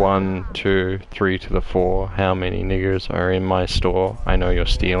like 1, 2, 3 to the 4. How many niggers are in my store? I know you're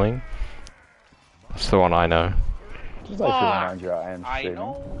stealing. That's the one I know. Just like to remind you, I am I streaming.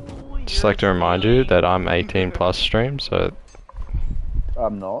 know. Just like to remind you that I'm 18 plus stream, so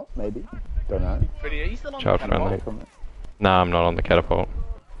I'm not, maybe. Don't know. Footy, are you still on Child the friendly. catapult? nah, I'm not on the catapult.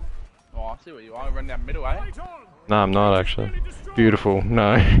 Oh, I see what you are. Run down middle, eh? No, I'm not actually. Beautiful,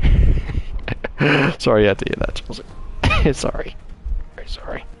 no. Sorry you had to hear that, Chelsea. Sorry. Very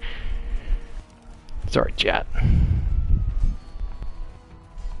sorry. Sorry, chat.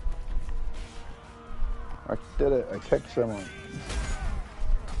 I did it. I kicked someone.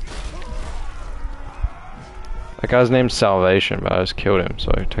 That guy's name's Salvation, but I just killed him,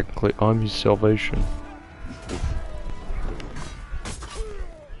 so technically I'm his salvation.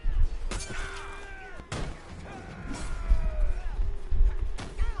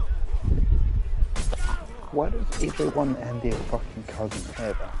 Why does everyone and their fucking cousin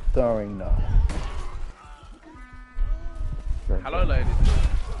have a throwing knife? Hello, ladies.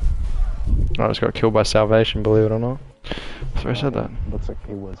 I just got killed by Salvation, believe it or not. So I said that. Looks like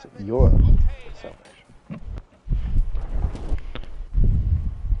he was your salvation.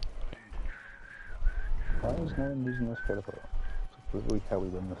 Why is no one using this catapult? This is how we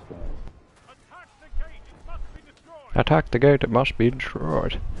win this game. Attack the gate, it must be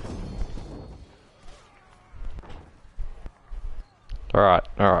destroyed.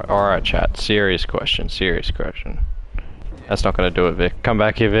 Alright, chat. Serious question. That's not gonna do it, Vic. Come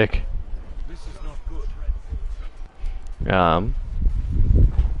back here, Vic. This is not good.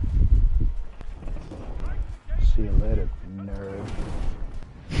 See you later, nerd.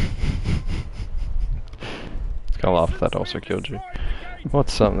 It's gonna laugh if that also killed you.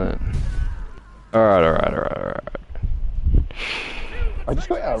 What's something? Alright. I just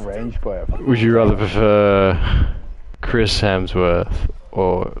got outranged by a fucking... Would you rather prefer Chris Hemsworth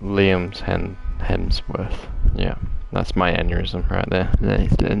or Liam's Hemsworth? Yeah, that's my aneurysm right there.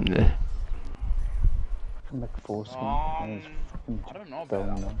 McForce. I don't know about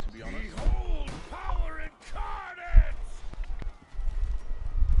that one, to be honest. Behold power incarnate!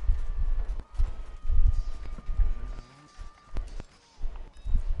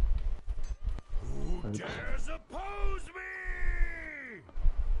 Who dares oppose me?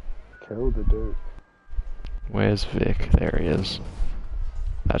 Kill the dude. Where's Vic? There he is.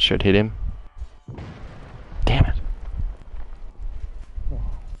 That should hit him. Damn it. Oh,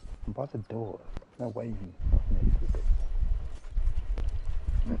 I'm by the door. No way you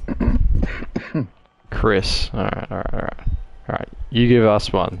can Chris. Alright. You give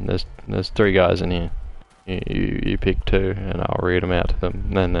us one. There's 3 guys in here. You pick 2 and I'll read them out to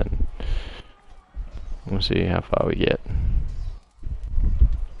them and then we'll see how far we get.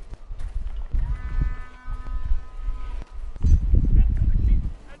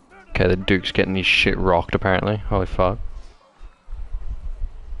 Okay, the Duke's getting his shit rocked apparently. Holy fuck.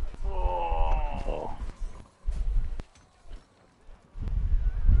 Oh.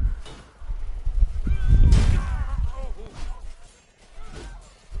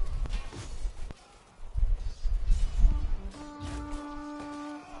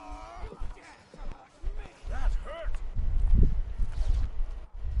 That hurt.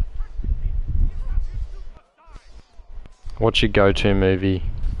 What's your go-to movie,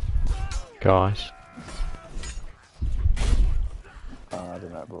 guys? I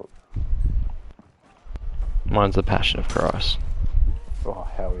don't know, but Mine's The Passion of Christ. oh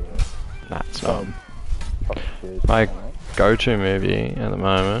hell yeah. Nah, it's not. Fucking shit. My Alright. go-to movie at the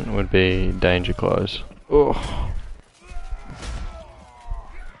moment would be Danger Close. Oh,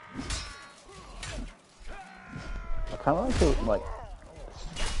 I kind of like the like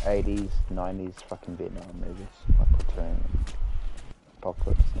 80s, 90s fucking Vietnam movies, like Platoon,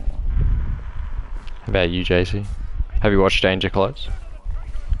 Apocalypse Now. how about you, JC? Have you watched Danger Close?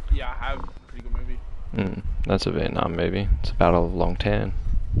 Yeah, I have. Pretty good movie. That's a Vietnam movie. It's about a long tan.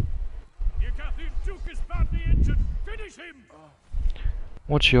 You Captain Duke is badly injured. Finish him.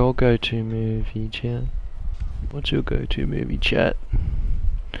 What's your go-to movie, chat? What's your go-to movie, chat?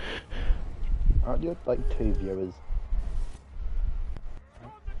 Aren't you like 2 viewers?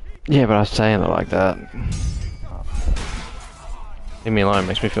 Yeah, but I was saying it like that. Oh, Leave me alone,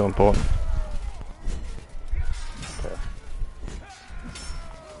 makes me feel important. okay.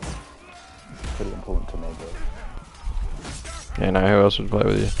 Pretty important to me, but Yeah, no, who else would play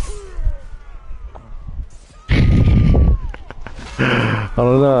with you? I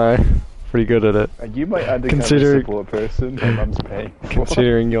don't know. Pretty good at it. are you my undercover Considering- support person? My mum's paying for?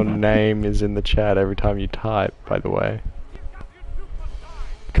 Considering your name is in the chat every time you type, by the way.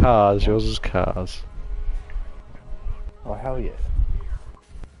 Cars, yours is Cars. Oh hell yeah.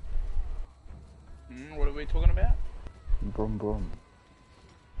 What are we talking about? Brum brum.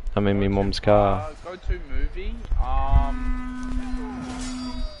 I'm in me mum's car. Go-to movie.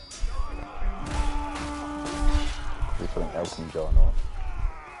 Is something Elton John or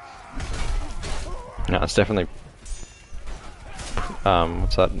No, it's definitely...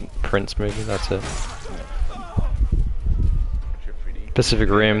 what's that? Prince movie? That's it. Pacific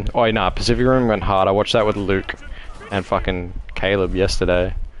Rim. Oh, nah, Pacific Rim went hard. I watched that with Luke and fucking Caleb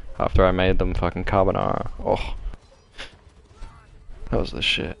yesterday after I made them fucking carbonara. Oh. That was the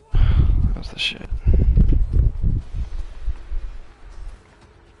shit. That was the shit.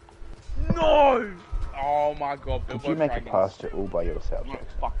 No! Oh my god, did you make a pasta all by yourself, I'm gonna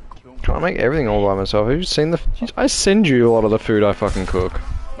Jackson? fucking kill me. Trying to make everything all by myself. Have you seen the... I send you a lot of the food I fucking cook.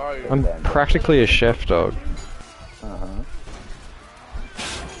 No. I'm practically a chef, dog. Uh-huh.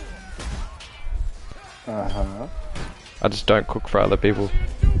 Uh-huh. I just don't cook for other people.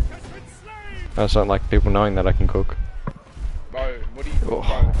 I just don't like people knowing that I can cook. Bro, what do you Oh.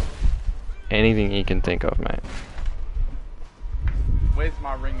 bro? Anything you can think of, mate. Where's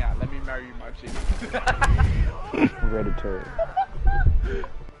my ring at? Let me marry you, my chick. Hereditary. I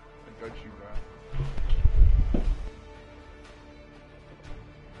got you, bro.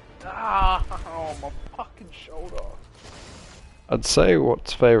 Ah, oh, my fucking shoulder. I'd say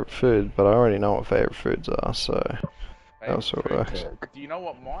what's favourite food, but I already know what favourite foods are, so that also Favourite works. Dirk. Do you know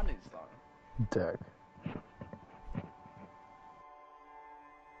what mine is, though? Dirk.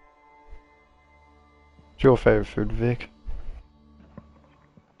 What's your favourite food, Vic?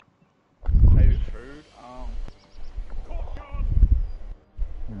 Favourite food?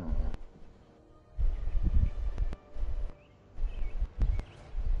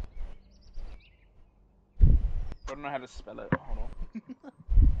 I don't know how to spell it. Hold on.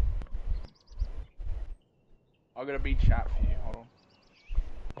 I'm gonna be chat for you. Hold on.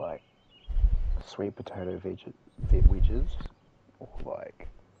 Like sweet potato wedges, or like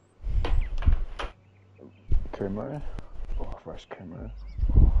kumara, or fresh kumara,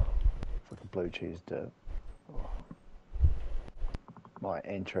 fucking blue cheese dip, my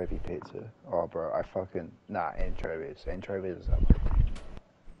anchovy pizza. Oh, bro, I fucking anchovies. Anchovies are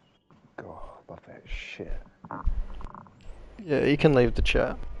God, love that shit. Yeah, you can leave the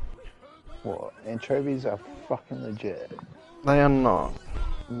chat. What? Anchovies are fucking legit. They are not.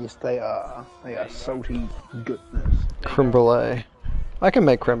 Yes, they are. They are salty goodness. Creme brulee. I can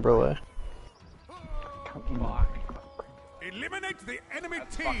make creme brulee. Eliminate the enemy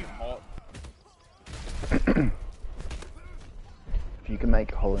That's team. fucking hot. If you can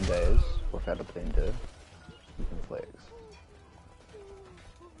make hollandaise without a blender, you can flex.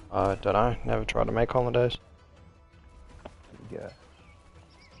 I don't know. Never tried to make hollandaise. There you go.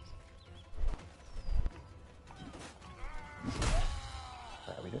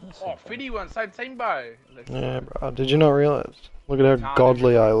 How we do? Oh, Fiddy won, same team, bro. Yeah, bro. Did you not realize? Look at how Nah,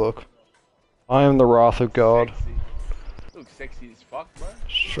 godly I look. I am the wrath of God. Sexy. Look sexy as fuck, bro.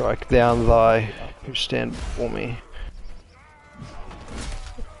 Strike down thy who stand before me.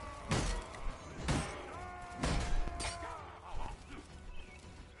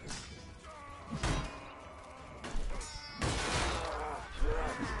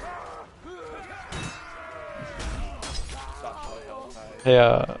 Hey,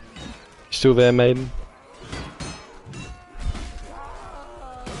 you still there, maiden?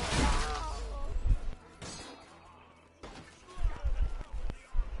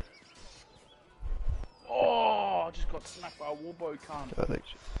 Oh, I just got smacked by a warbow cunt. I think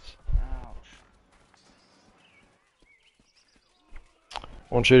Ouch.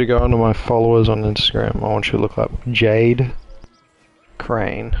 I want you to go onto my followers on Instagram. I want you to look up Jade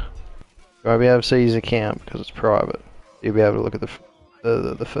Crane. You won't be able to see his account because it's private. You'll be able to look at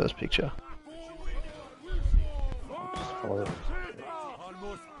the first picture. Follow it. Our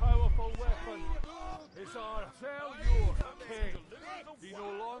most powerful weapon is our failure, King. He no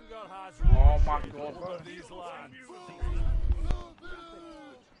longer has Oh my god, bro. over these lands.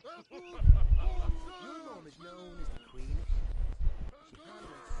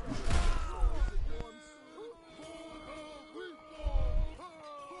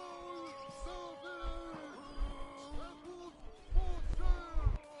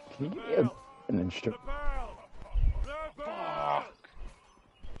 Can you give me an instrument? Fuck.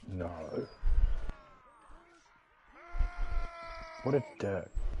 No. What a dirt.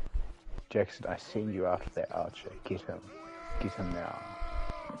 Jackson, I see you after that archer. Get him. Get him now.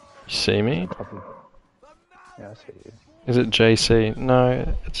 You see me? Probably. Yeah, I see you. Is it JC?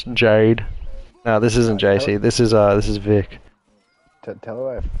 No, it's Jade. No, this isn't JC. This is Vic. Tell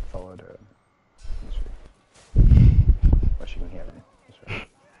her I followed her. Oh, she can hear me. That's right.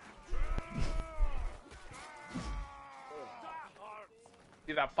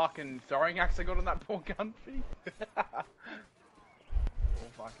 See that fucking throwing axe I got on that poor gun fee? Oh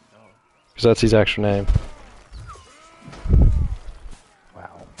fucking hell. Because that's his actual name.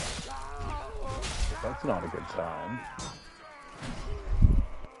 Wow. That's not a good sign.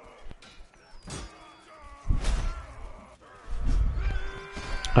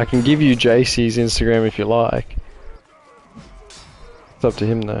 I can give you JC's Instagram if you like. It's up to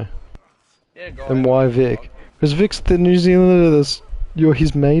him though. Yeah, go And ahead. why Vic? Because Vic's the New Zealander that's... You're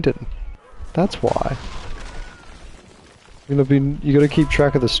his maiden. That's why. You gotta keep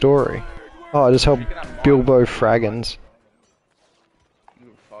track of the story. Oh, I just helped Bilbo Fraggins.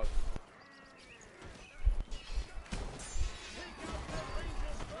 Ooh, fuck.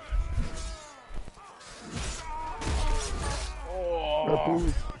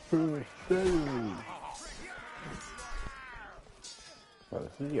 Oh, Well,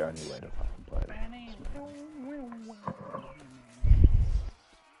 this is the only way to fucking play it.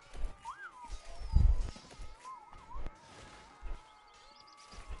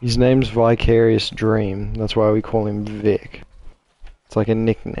 His name's Vicarious Dream. That's why we call him Vic. It's like a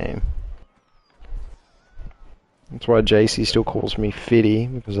nickname. That's why JC still calls me Fiddy,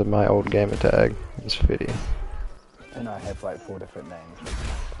 because of my old gamer tag. It's Fiddy. And I have like 4 different names.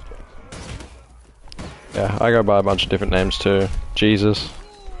 Yeah, I go by a bunch of different names too. Jesus.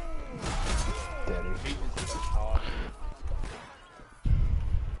 Daddy.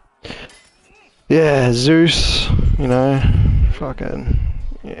 Yeah, Zeus. You know, fucking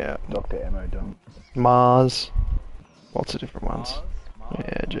yeah. Dr. Ammo Dump. Mars. Lots of different ones. Mars,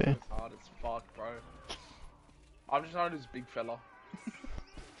 Yeah, G. It's hard as fuck, bro. I'm just known as big fella.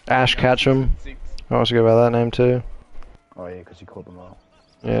 Ash Ketchum. 6. I also go by that name too. Oh yeah, because you called them all.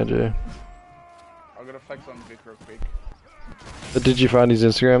 Yeah, G. I'm gonna flex on Vic real quick. But did you find his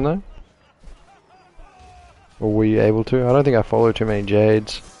Instagram though? Or were you able to? I don't think I follow too many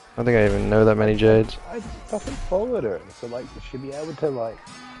Jades. I don't think I even know that many Jades. I fucking followed her, so like, you should be able to like,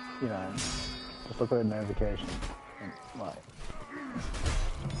 you know, just look at the notification. And, like,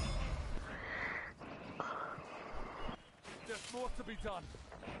 There's more to be done.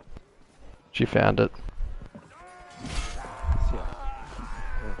 She found it. yeah.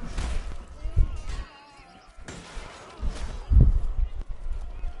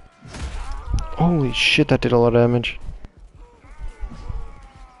 Holy shit, that did a lot of damage.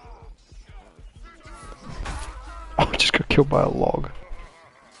 Oh, I just got killed by a log.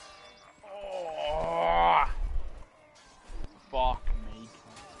 Oh, fuck me.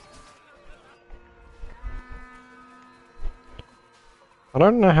 I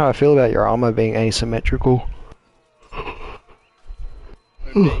don't know how I feel about your armor being asymmetrical.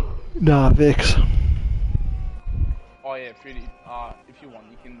 Okay. Nah, Vix. Oh yeah, Trudy, if you want,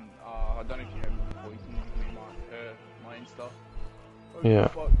 you can, I don't know if you heard me before, you can give me my Insta. What Yeah. the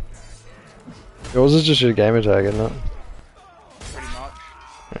fuck? Yours is just your gamer tag, isn't it? Pretty much.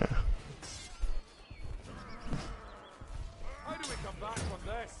 Yeah. How do we come back from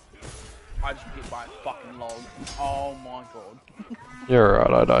this? I just hit by a fucking log. Oh my god. You're right,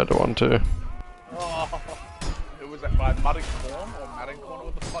 I died to one too. Oh. It was that by Mudding Corn or Madding Corn,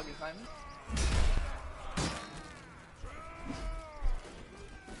 what the fuck his name is?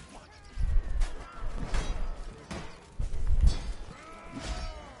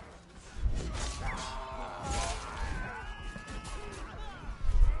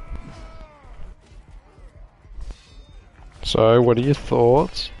 So, what are your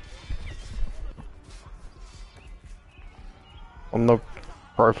thoughts on the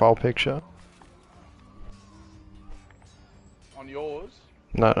profile picture? On yours?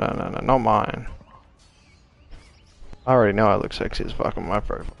 No, not mine. I already know I look sexy as fuck on my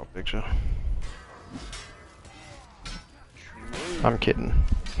profile picture. I'm kidding.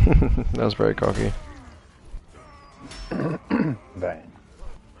 That was very cocky. Vain.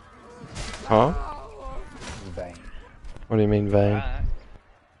 Huh? Vain. What do you mean vain?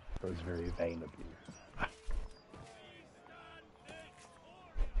 It was very vain of you.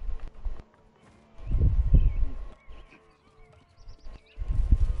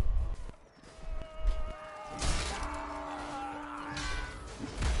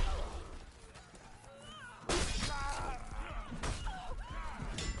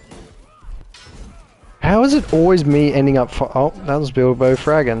 How is it always me ending up for— oh, that was Bilbo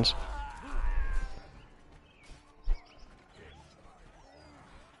Fraggins.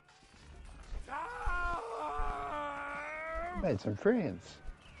 Made some friends.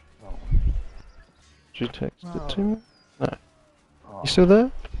 Oh. Did you text it to me? No. Oh. You still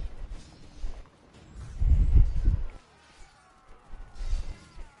there?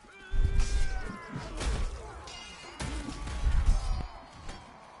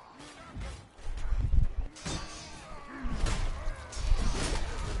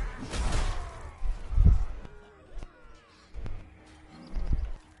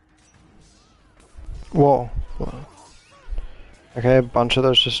 Whoa. Whoa. Okay, a bunch of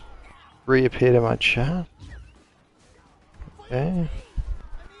those just reappeared in my chat. Okay.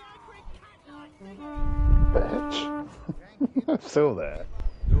 Bitch. I'm still there.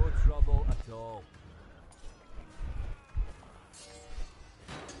 No trouble at all.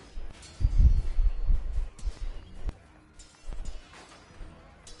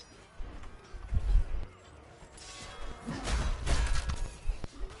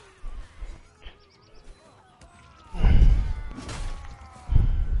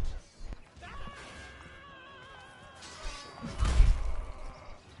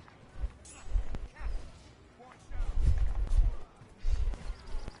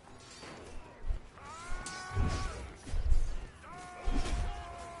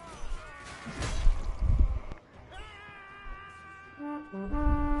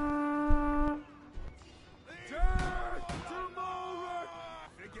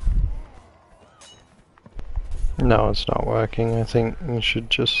 No, it's not working. I think you should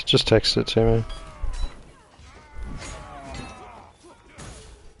just text it to me.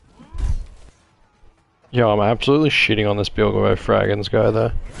 Yo, I'm absolutely shitting on this Bilbo Fraggins guy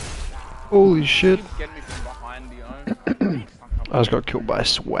though. Holy shit. He's getting me from behind, you know. I just got killed by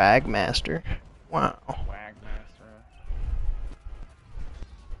Swag Master. Wow. Wagmaster.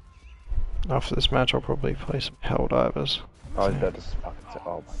 After this match, I'll probably play some Helldivers. I was about to fucking say,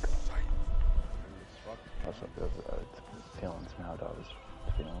 oh my god. That's what it's feeling some Helldivers.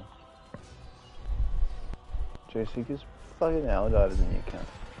 Feeling. JC gives fucking Helldivers in your account.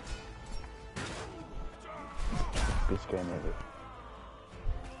 Best game ever.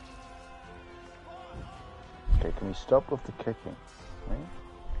 Okay, can we stop with the kicking? Eh?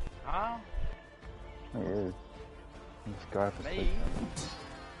 Huh? Oh, yeah. This guy for Me? sleeping.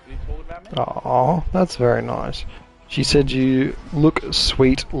 Did he talk about me? Aw, that's very nice. She said you look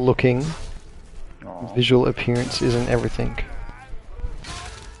sweet looking. Aw. Visual appearance isn't everything.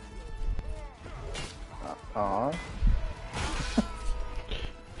 Aw.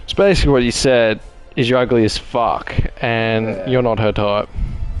 It's basically what you said is you're ugly as fuck and Yeah. you're not her type.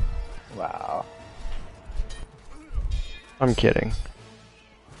 Wow. I'm kidding.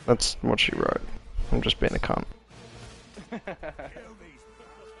 That's what she wrote. I'm just being a cunt.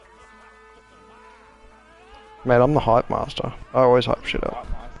 Mate, I'm the hype master. I always hype shit up.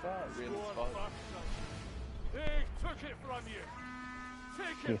 Wagmaster? Really fuck. They took it from you.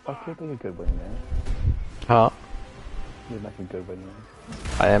 Take Yeah, it fuck, back. you'd be a good wingman. Huh? You'd make a good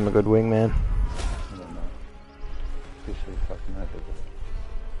wingman. I am a good wingman. I don't know. officially fucking over the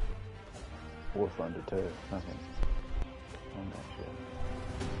War Thunder too. Nothing on that shit.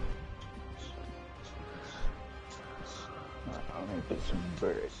 Right, I'm gonna get some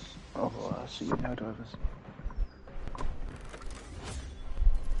birds. Oh, I see you now, drivers.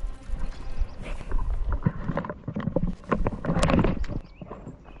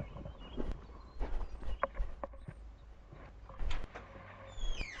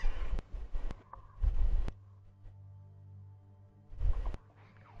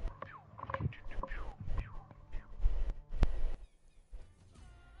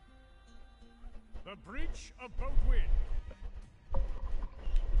 The breach of boat wind.